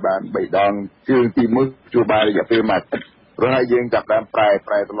ដីបាន3ដងជើងទី1ភ្ជួរបានរយៈពេល1អាទិត្យព្រោះហើយយើងចាប់ដើមប្រែ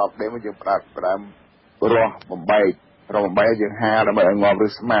ត្រឡប់ដីមកយើងផ្ដើមរស់បំបែកយើងហាលដើម្បីឲ្យងាប់ឬ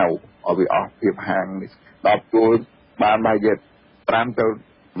ស្មៅឲ្យវាអស់ភាពហាងនេះដល់ចូលបានមកយក5ទៅ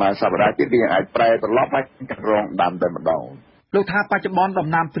មួយសប្តាហ៍ទៀតយើងអាចប្រែត្រឡប់ហើយរងដាំតែម្ដងលោកថាបច្ចុប្បន្នដំ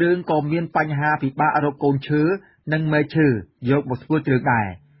ណាំទ្រឹងក៏មានបញ្ហាពិបាករកកូនឈើនិងមែកឈើយកមកធ្វើទ្រឹងដែរ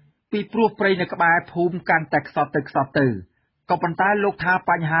ពីព្រោះព្រៃនៅក្បែរភូមិកាន់តែខ្សត់ទៅក៏ប៉ុន្តែលោកថា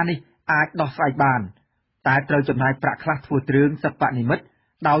បញ្ហានេះអាចដោះស្រាយបានតែត្រូវចំណាយប្រាក់ខ្លះធ្វើទ្រឹងសិប្បនិមិត្ត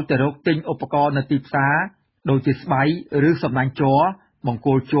ដោយទៅរកទិញឧបករណ៍នៅទីផ្សារដូចជាស្បៃឬសំណាញ់ជ័របង្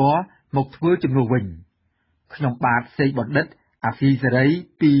គោលជ័រមកធ្វើជំនួសវិញខ្ញុំបាទសេកបណ្ឌិតអាស៊ីសេរី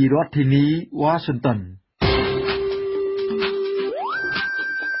ពីរដ្ឋធានី Washington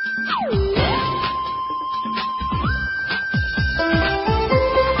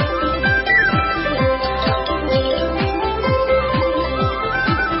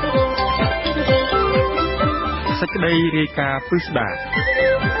សេចក្តីរាយការណ៍ពិស្ដា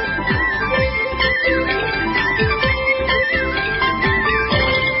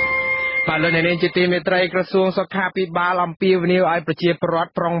បាទលោកអ្នកនាងជាទីមេត្រីក្រសួងសុខាភិបាលអំពាវនាវឲ្យប្រជាពលរដ្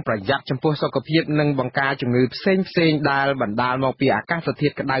ឋប្រុងប្រយ័ត្នចំពោះសុខភាពនិងបង្ការជំងឺផ្សេងដែលបណ្ដាលមកពីអាកាសធា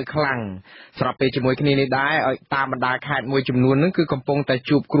តុក្តៅខ្លាំងស្របពេលជាមួយគ្នានេះដែរឲ្យតាមបណ្ដាខេត្តមួយចំនួនហ្នឹងគឺកំពុងតែ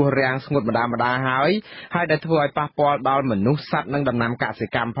ជួបគ្រោះរាំងស្ងួតម្ដងហើយដែលធ្វើឲ្យប៉ះពាល់ដល់មនុស្សសត្វនិងដំណាំកសិ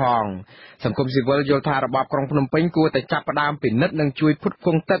កម្មផងសង្គមស៊ីវិលយល់ថារបបក្រុងភ្នំពេញគួរតែចាប់ផ្ដើមពិនិត្យនិងជួយផ្គត់ផ្គ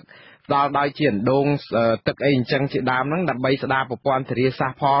ង់ទឹកដល់ដោយជាអណ្ដូងទឹកអីអញ្ចឹងជាដើមហ្នឹងដើម្បីស្ដារប្រព័ន្ធធារាសា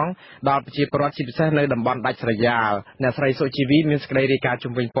ស្ត្រផងដល់ប្រជាពលរដ្ឋជាពិសេសនៅតំបន់ដាច់ស្រយាលអ្នកស្រីសុជីវីមានសេចក្តីរាយការណ៍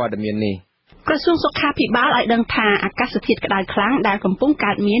ជុំវិញព័ត៌មាននេះក្រសួងសុខាភិបាលឲ្យដឹងថាអាកាសធាតុក្តៅខ្លាំងដែលកំពុង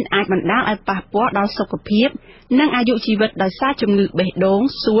កើតមានអាចបណ្ដាលឲ្យប៉ះពាល់ដល់សុខភាពនិងអាយុជីវិតដោយសារជំងឺបេះដូង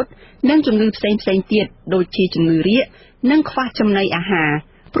សួតនិងជំងឺផ្សេងទៀតដូចជាជំងឺរាគនិងខ្វះចំណីអាហារ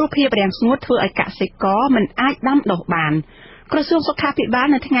ព្រោះភាពរាំងស្ងួតធ្វើឲ្យកសិករមិនអាចដាំដុះបានក្រសួងសុខាភិបាល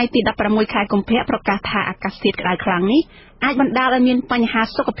នៅថ្ងៃទី16ខែកុម្ភៈប្រកាសថាអាកាសធាតុក្តៅខ្លាំងនេះអាចបណ្ដាលឲ្យមានបញ្ហា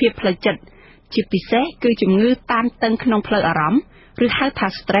សុខភាពផ្លូវចិត្តជាពិសេសគឺជំងឺតានតឹងក្នុងផ្លូវអារម្មណ៍ឬហៅថា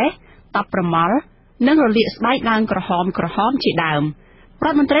stress តប់ប្រមល់និងរលាកស្បែកឡើងក្រហមជាដើមរ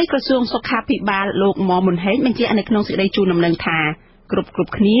ដ្ឋមន្ត្រីក្រសួងសុខាភិបាលលោកមុនហេងបញ្ជាក់នៅក្នុងសេចក្តីជូនដំណឹងថាគ្រប់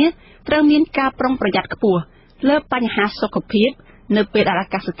គ្នាត្រូវមានការប្រុងប្រយ័ត្នខ្ពស់លើបញ្ហាសុខភាពនៅពេលដែលអា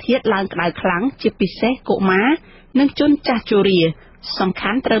កាសធាតុឡើងក្តៅខ្លាំងជាពិសេសកុមារនិងជនចាស់ជរាសំ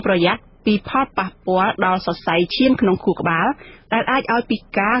ខាន់ត្រូវប្រយ័ត្នពីផលប៉ះពាល់ដល់សរសៃឈាមក្នុងខួរក្បាលដែលអាចឲ្យពិ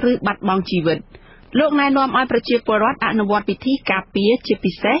ការឬបាត់បង់ជីវិតលោកណែនាំឲ្យប្រជាពលរដ្ឋអនុវត្តវិធីការពារជា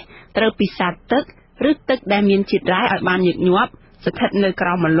ពិសេសត្រូវពិសាទឹកឬទឹកដែលមានជាតិរ៉ែឲ្យបានញឹកញាប់ស្ថិតនៅក្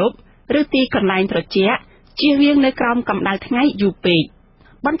រោមម្លប់ឬទីកន្លែងត្រជាក់ជៀសវាងនៅក្រោមកម្ដៅថ្ងៃយូរពេក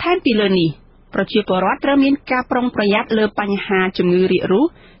បន្ថែមពីលើនេះប្រជាពលរដ្ឋត្រូវមានការប្រុងប្រយ័ត្នលើបញ្ហាជំងឺរាគរូស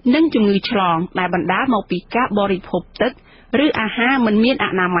និងជំងឺឆ្លងដែលបណ្ដាលមកពីការបរិភោគទឹកឬអាហារមិនមានអ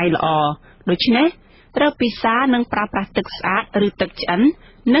នាម័យល្អដូច្នេះត្រូវពិសានិងប្រើប្រាស់ទឹកស្អាតឬទឹកឆ្អិន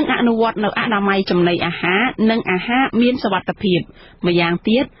និងអនុវត្តនៅអនាម័យចំណីអាហារនិងអាហារមានសុវត្ថិភាពម្យ៉ាង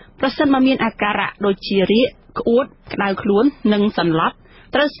ទៀតប្រសិនបើមានអាការៈដូចជារាគក្អួតក្តៅខ្លួននិងសន្លប់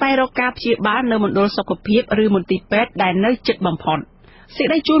ត្រូវស្វែងរកការព្យាបាលនៅមណ្ឌលសុខភាពឬមន្ទីរពេទ្យដែលនៅជិតបំផុត សេច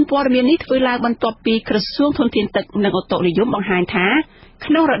ក្តីជូនព័ត៌មាននេះធ្វើឡើងបន្ទាប់ពីក្រសួងធនធានទឹកនិងអូតូនិយមបង្ហាញថា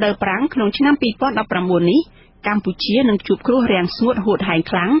ក្នុងរដូវប្រាំងក្នុងឆ្នាំ2019នេះកម្ពុជានឹងជួបគ្រោះរាំងស្ងួតហួតហែង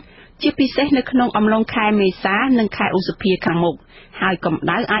ខ្លាំងជាពិសេសនៅក្នុងអំឡុងខែមេសានិងខែឧសភាខាងមុខហើយកម្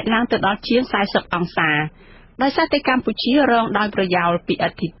ដៅអាចឡើងទៅដល់ជាង40អង្សាដោយសារតែកម្ពុជារងដោយប្រយោលពីឥ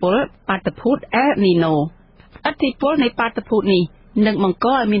ទ្ធិពលបាតុភូតអែលនីណូឥទ្ធិពលនៃបាតុភូតនេះនឹងបង្ក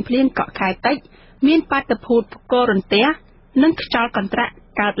ឲ្យមានភ្លៀងកក់ខែតិចមានបាតុភូតផ្គររន្ទះនិងខ្យល់កន្ត្រាក់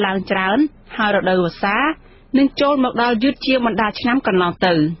កើតឡើងច្រើនហើយរដូវវស្សានឹងចូលមកដល់យឺតជាងបណ្ដាឆ្នាំកន្លង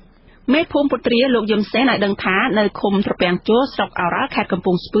ទៅមេភូមិពុត្រាលោកយឹមសេនឲ្យដឹងថានៅឃុំត្រពាំងជួរស្រុកឱរ៉ាល់ខេត្តកំព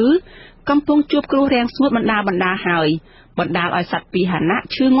ង់ស្ពឺកំពុងជួបគ្រោះរាំងស្ងួតបណ្ដាហើយបណ្ដាលឲ្យសត្វពាហនៈ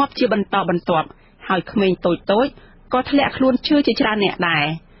ឈឺងាប់ជាបន្តបន្ទាប់ហើយក្មេងតូចៗក៏ធ្លាក់ខ្លួនឈឺជាច្រើនអ្នកដែរ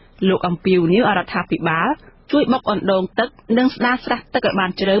លោកអំពីវនីវរដ្ឋាភិបាលជួយបុកអណ្ដូងទឹកនិងស្ដារស្រះទឹកឲ្យបាន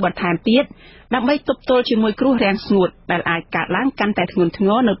ជ្រៅបន្ថែមទៀតដើម្បីទប់ទល់ជាមួយគ្រោះរាំងស្ងួតដែលអាចកើតឡើងកាន់តែធ្ងន់ធ្ង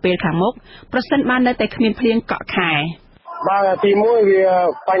រនៅពេលខាងមុខប្រសិនបាននៅតែគ្មានភ្លៀងកក់ខែបាទទី1វា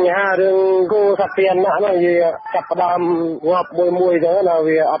បញ្ហារឿងគូសពានណាស់ហ្នឹងវាចាប់ផ្ដើមងាប់មួយទៅណា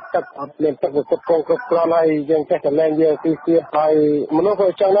វាអត់ទឹកអត់មានទឹកវាគ្រប់គ្រប់គ្រាន់ហើយយើងចេះតែលែងយើងទីទៀតហើយមនុស្សក៏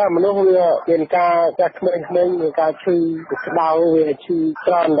ចឹងដែរមនុស្សវាមានការចាស់ក្មេងៗមានការឈឺក្តៅវាឈឺ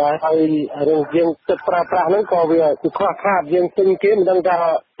ច្រើនដែរហើយរឿងយើងទឹកប្រើប្រាស់ហ្នឹងក៏វាខ្វះខាតយើងទិញគេមិនដឹងថា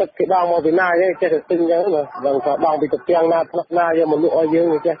ទឹកគេដងមកពីណាទេចេះតែទិញចឹងណាដឹងថាដងពីទឹកទាំងណាផ្នែកណាយកមកលក់ឲ្យយើង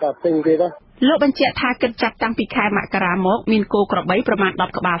ចេះតែទិញគេទៅលោកបញ្ជាក់ថាគិតចាប់តាំងពីខែមករាមកមានគោក្របីប្រមាណ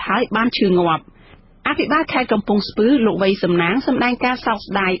10ក្បាលហើយបានឈឺងាប់អភិបាលខេត្តកំពង់ស្ពឺលោកវៃសំណាងសម្ដែងការសោក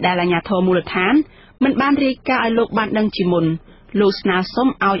ស្ដាយដែលអាជ្ញាធរមូលដ្ឋានមិនបានរាយការណ៍ឲ្យលោកបានដឹងជាមុនលោកស្នើសុំ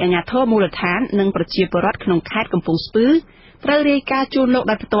ឲ្យអាជ្ញាធរមូលដ្ឋាននិងប្រជាពលរដ្ឋក្នុងខេត្តកំពង់ស្ពឺត្រូវរាយការណ៍ជូនលោក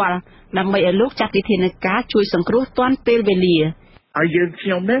ដោយផ្ទាល់ដើម្បីឲ្យលោកចាត់វិធានការជួយសង្គ្រោះទាន់ពេលវេលាហើយយើងខ្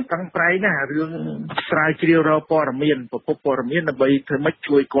ញុំនេះតាំងប្រៃណារឿងស្រាវជ្រាវរកព័ត៌មានប្រភពព័ត៌មានដើម្បីធ្វើម៉េច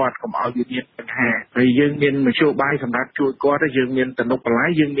ជួយគាត់កុំឲ្យវាមានបញ្ហាហើយយើងមានមធ្យោបាយសម្រាប់ជួយគាត់យើងមានទំនុកបន្លាយ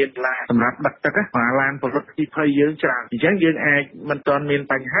យើងមានឡានសម្រាប់ដឹកទឹកអាឡានផលិតទីភ័យយើងច្រើនអញ្ចឹងយើងអាចមិនទាន់មាន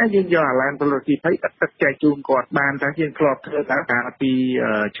បញ្ហាយើងយកអាឡានផលិតទីភ័យដឹកទឹកចែកជូនគាត់បានតែយើងធ្លាប់ធ្វើតាំងពី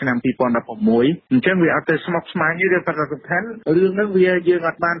ឆ្នាំ2016អញ្ចឹងវាអត់ទៅស្មុគស្មាញទេប៉ុន្តែសំខាន់រឿងហ្នឹងវាយើងអ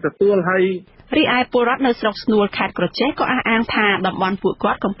ត់បានទទួលហើយរីឯពលរដ្ឋនៅស្រុកស្នួលខេត្តក្រចេះក៏អះអាងថាតំបន់ពួក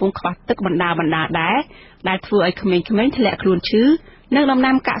គាត់កំពុងខ្វះទឹកបណ្ដាដែរដែលធ្វើឲ្យក្មេងៗធ្លាក់ខ្លួនឈឺនិងដំ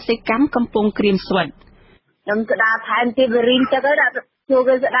ណាំកសិកម្មកំពុងក្រៀមស្វិតខ្ញុំស្ដារថែមទៀតវារីងទឹកហើយដាក់ជួយ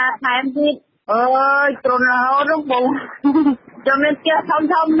គេស្ដារថែមទៀតអើយទ្រន់រហូតនោះបងចាំមានផ្ទះធំ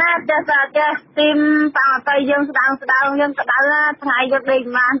ណាស់ផ្ទះទីមតាំងទៅយើងស្ដាងយើងក្តៅណាថ្ងៃយកដេក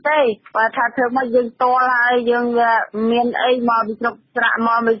មិនបានទេបើថាធ្វើមកយើងតល់ហើយយើងមានអីមកពីស្រុកស្រាក់ម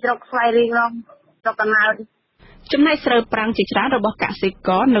កពីស្រុកស្វាយរៀងនោះស្រុកកណៅចំណែកស្រូវប្រាំងជាច្រើនរបស់កសិក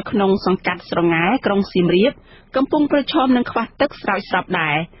រនៅក្នុងសង្កាត់ស្រងែក្រុងសៀមរាបកំពុងប្រឈមនឹងខ្វះទឹកស្រោចស្រព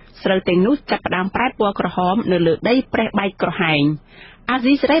ដែរស្រូវទាំងនោះចាប់ផ្ដើមប្រែពណ៌ក្រហមនៅលើដីប្រេះបែកក្រហែងអា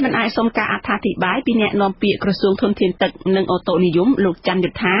ស៊ីសេរីមិនអាចសុំការអត្ថាធិប្បាយពីអ្នកនាំពាក្យក្រសួងធនធានទឹកនិងអូតូនិយមលោកច័ន្ទ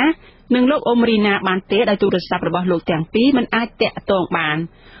យុធានិងលោកអ៊ុំរីណាបានទេដោយទូរស័ព្ទរបស់លោកទាំងពីរមិនអាចតាក់ទងបាន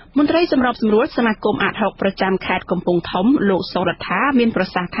មន្ត្រីសម្របសម្រួលសមាគមអាត60ប្រចាំខេត្តកំពង់ធំលោកសុរដ្ឋាមានប្រ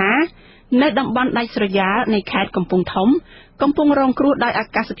សាសន៍ថានៅតំបន់ដាច់ស្រយាលនៃខេត្តកំពង់ធំកំពុងរងគ្រោះដោយអា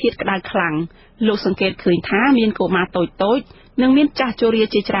កាសធាតុក្តៅខ្លាំងលោកសង្កេតឃើញថាមានកុមារតូចៗនិងមានចាស់ជរា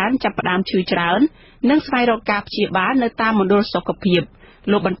ជាច្រើនចាប់ផ្ដើមឈឺច្រើននិងស្វែងរកការព្យាបាលនៅតាមមណ្ឌលសុខភាព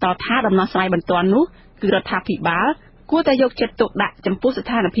លោកបន្តថាដំណោះស្រាយបន្ទាន់នោះគឺរដ្ឋាភិបាលគួរតែយកចិត្តទុកដាក់ចំពោះស្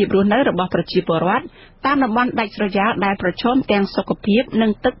ថានភាពរស់នៅរបស់ប្រជាពលរដ្ឋតាមតំបន់ដាច់ស្រយាលដែលប្រឈមទាំងសុខភាពនិ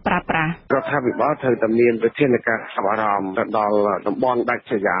ងទឹកប្រើប្រាស់រដ្ឋាភិបាលត្រូវតែមានវិធានការសម្អារម្មណ៍ទៅដល់តំបន់ដាច់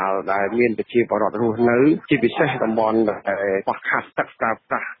ស្រយាលដែលមានប្រជាពលរដ្ឋរស់នៅជាពិសេសតំបន់ដែលខ្វះខាតទឹកប្រើ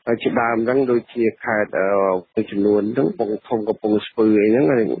ប្រាស់ហើយជាដើមហ្នឹងដូចជាខេត្តមួយចំនួនហ្នឹងកំពង់ធំកំពង់ស្ពឺអីហ្នឹង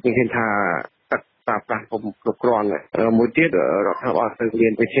ខ្ញុំឃើញថាប្រើប្រាស់គ្រប់គ្រាន់មួយទៀតរដ្ឋាភិបាលត្រូវមា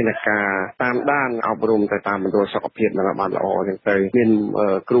នវិធានការតាមដានអប់រំទៅតាមមណ្ឌលសុខភាពនឹងបានល្អចឹងទៅមាន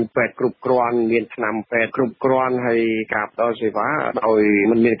គ្រូពេទ្យគ្រប់គ្រាន់មានថ្នាំពេទ្យគ្រប់គ្រាន់ហើយការផ្ដល់សេវាដោយ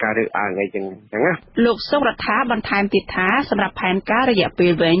មិនមានការរើសអើងអីចឹងណាលោកសុករដ្ឋាបន្ថែមទៀតថាសម្រាប់ផែនការរយៈពេ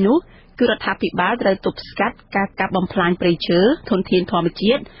លវែងនោះគឺរដ្ឋាភិបាលត្រូវទប់ស្កាត់ការកាប់បំផ្លាញព្រៃឈើធនធានធម្ម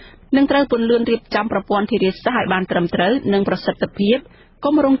ជាតិនិងត្រូវពន្លឿនរៀបចំប្រព័ន្ធធារាសាស្ត្រឲ្យបានត្រឹមត្រូវនិងប្រសិទ្ធភាព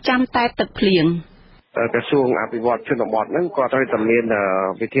កុំរងចាំតែទឹកភ្លៀងក្រសួងអភិវឌ្ឍជនបទហ្នឹងក៏ត្រូវតែមាន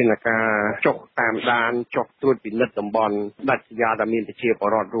វិធានការចុះតាមដានចុះត្រួតពិនិត្យតំបន់ដាច់ស្រយាលដែលមានប្រជាពល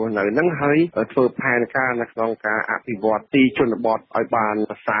រដ្ឋរស់នៅហ្នឹងហើយធ្វើផែនការនៅក្នុងការអភិវឌ្ឍទីជនបទឲ្យបាន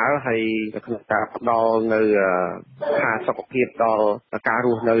ប្រសើរហើយក្នុងការផ្ដល់នៅផាសុខភាពដល់ការរ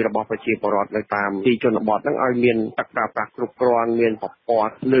ស់នៅរបស់ប្រជាពលរដ្ឋនៅតាមទីជនបទហ្នឹងឲ្យមានទឹកប្រើប្រាស់គ្រប់គ្រាន់មានប្រព័ន្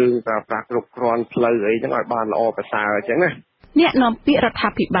ធភ្លើងប្រើប្រាស់គ្រប់គ្រាន់ផ្លូវអីហ្នឹងឲ្យបានល្អប្រសើរអញ្ចឹងណា អ្នកនាំពាក្យរដ្ឋា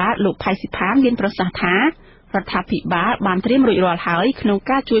ភិបាលលោកផៃស៊ីផានមានប្រសាសន៍ថារដ្ឋាភិបាលបានត្រៀមរួចរាល់ហើយក្នុង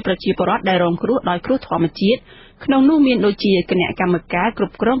ការជួយប្រជាពលរដ្ឋដែលរងគ្រោះដោយគ្រោះធម្មជាតិក្នុងនោះមានដូចជាគណៈកម្មការគ្រ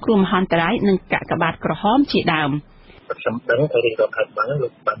ប់គ្រងគ្រោះមហន្តរាយនិងកាកបាទក្រហមជាដើមខ្ញុំដឹងថារដ្ឋាភិបាលលោ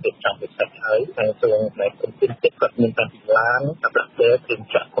កបានរៀបចំវិសាស្ត្រហើយខាងក្រសួងដែលគុំទីទឹកគាត់មានតាមពីឡានសម្រាប់ពេលគ្រឿង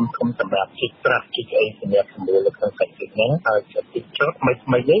ចាក់គុំសម្រាប់ជីកប្រាក់ជីកអីសម្រាប់សម្រួលនៅក្នុងសាច់រឿងហ្នឹងហើយទីចប់មិន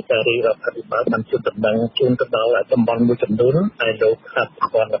នេះតែរដ្ឋាភិបាលបានជួយដំណឹងជូនទៅដល់តំបន់មួយចំនួនហើយលោកខាត់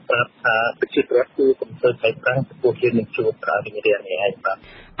គាត់ប្រាប់ថាប្រជាពលរដ្ឋគឺកុំធ្វើតែប្រាំងពួកគេនឹងជួបការរីករាយនេះឯងបាទ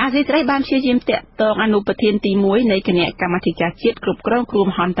អាស៊ីសេរីបានព្យាយាមតាក់ទងអនុប្រធានទី1នៃគណៈកម្មាធិការជាតិគ្រប់គ្រងគ្រោះ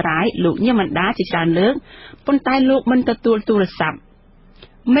មហន្តរាយលោកញឹមបណ្ដាជាច្រើនលើកប៉ុន្តែលោកមិនទទួលទូរស័ព្ទ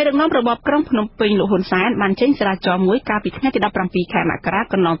មេដឹកនាំរបបក្រុងភ្នំពេញលោកហ៊ុនសែនបានចេញសារចរណ៍មួយកាលពីថ្ងៃទី17ខែមករា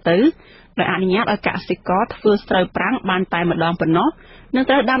កន្លងទៅដោយអនុញ្ញាតឲ្យកសិករធ្វើស្រូវប្រាំងបានតែម្ដងប៉ុណ្ណោះនិង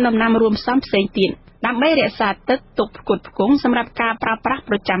ត្រូវដាំដំណាំរួមផ្សំផ្សេងទៀតដើម្បីរក្សាទឹកទុកផ្គត់ផ្គង់សម្រាប់ការប្រើប្រាស់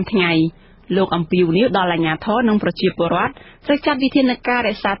ប្រចាំថ្ងៃលោកអំពីវនីវដល់អាជ្ញាធរនិងប្រជាពលរដ្ឋត្រូវចាត់វិធានការរ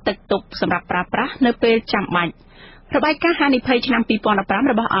ក្សាទឹកទុកសម្រាប់ប្រើប្រាស់នៅពេលចាំបាច់របាយការណ៍ហានិភ័យឆ្នាំ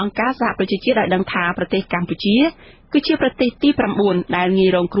2015របស់អង្គការសហប្រជាជាតិបានដឹងថាប្រទេសកម្ពុជាគឺជាប្រទេសទី9ដែលងាយ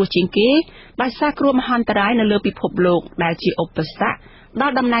រងគ្រោះជាងគេដោយសារគ្រោះមហន្តរាយនៅលើពិភពលោកដែលជាឧបសគ្គដ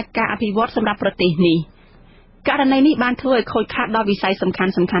ល់ដំណើរការអភិវឌ្ឍសម្រាប់ប្រទេសនេះករណីនេះបានធ្វើឲ្យខូចខាតដល់វិស័យសំខា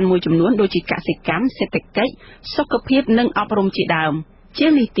ន់ៗមួយចំនួនដូចជាកសិកម្មសេដ្ឋកិច្ចសុខភាពនិងអប់រំជាដើមជា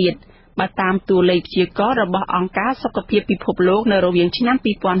ងនេះទៀតបើតាមតួលេខព្យាករណ៍របស់អង្គការសុខភាពពិភពលោកនៅរវាងឆ្នាំ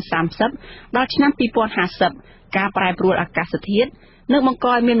2030ដល់ឆ្នាំ2050ការប្រែប្រួលអាកាសធាតុនឹងបង្ក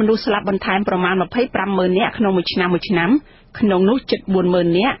ឲ្យមានមនុស្សស្លាប់បន្ថែមប្រមាណ 25,000 នាក់ក្នុងមួយឆ្នាំក្នុងនោះជិត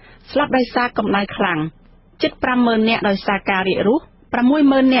 40,000 នាក់ស្លាប់ដោយសារកម្ដៅខ្លាំងជិត 50,000 នាក់ដោយសារការរាករូស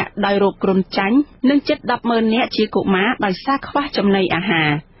 60,000 នាក់ដោយរោគគ្រុនចាញ់និងជិត 10,000 នាក់ជាកុមារដោយសារខ្វះចំណីអាហារ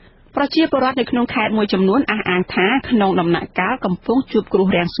ប្រជាពលរដ្ឋនៅក្នុងខេត្តមួយចំនួនអះអាងថាក្នុងដំណាក់កាលកំពុងជួបគ្រោះ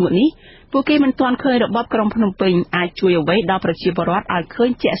រាំងស្ងួតនេះពួកគេមិនទាន់ឃើញរបបក្រុងភ្នំពេញអាចជួយអ្វីដល់ប្រជាពលរដ្ឋឲ្យឃើញ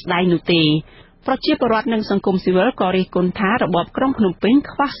ជាក់ស្ដែងនោះទេប្រជាពលរដ្ឋនិងសង្គមស៊ីវិលក៏រិះគន់ថារបបក្រុងភ្នំពេញ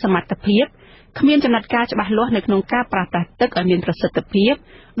ខ្វះសមត្ថភាពគ្មានចំណាត់ការច្បាស់លាស់នៅក្នុងការប្រើប្រាស់ទឹកឲ្យមានប្រសិទ្ធភាព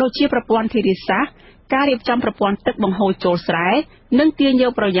ដូចជាប្រព័ន្ធធារាសាស្ត្រការរៀបចំប្រព័ន្ធទឹកបង្ហូរចូលស្រែនិងទាញយ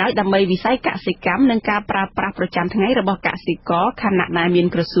កប្រយោជន៍ដើម្បីវិស័យកសិកម្មនិងការប្រើប្រាស់ប្រចាំថ្ងៃរបស់កសិករខណៈដែលមាន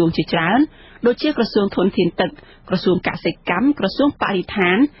ក្រសួងជាច្រើនដូចជាក្រសួងធនធានទឹកក្រសួងកសិកម្មក្រសួងបរិស្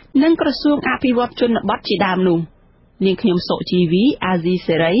ថាននិងក្រសួងអភិវឌ្ឍជនបទជាដើមនោះនាងខ្ញុំសុជីវីអាស៊ី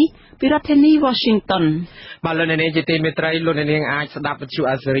សេរីពីរដ្ឋធានី Washington បាទលោកនាងជាទីមេត្រីលោកនាងអាចស្ដាប់វិទ្យុ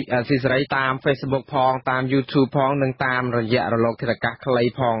អាស៊ីសេរីតាម Facebook ផងតាម YouTube ផងនិងតាមរយៈរលកធាតុអាកាសខ្លី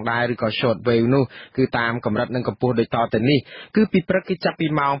ផងដែរឬក៏ Short Wave នោះគឺតាមកម្រិតនិងកម្ពស់ដូចតទៅនេះគឺពីព្រឹកគឺចាប់ពី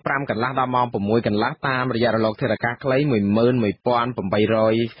ម៉ោង 5 កន្លះដល់ម៉ោង 6 កន្លះតាមរយៈរលកធាតុអាកាសខ្លី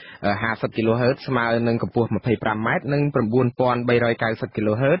 11,850 kHz ស្មើនឹងកម្ពស់ 25m និង 9,390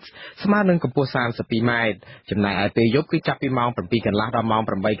 kHz ស្មើនឹងកម្ពស់ 32m ចំណែកឯពេលយប់គឺចាប់ពីម៉ោង 7 កន្លះដល់ម៉ោង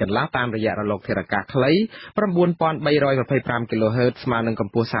 8 កន្លះតាមរយៈរលកធាតុអាកាសខ្លី 9,325 kHz ស្មើនឹងក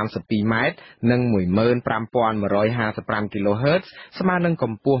ម្ពស់ 32m និង 15,155 kHz ស្មើនឹងក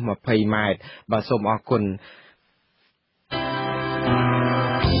ម្ពស់ 20m បាទសូមអរគុណ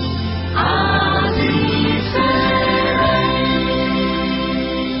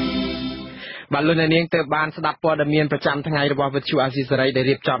បាទលោកនាងទើបបានស្ដាប់ព័ត៌មានប្រចាំថ្ងៃរបស់វិទ្យុអាស៊ីសេរីដែល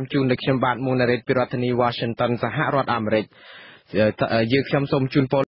រៀបចំជូនដោយខ្ញុំបាទមុនណារ៉េតពីរដ្ឋធានី Washington សហរដ្ឋអាមេរិកយើងខ្ញុំសូមជូនពរ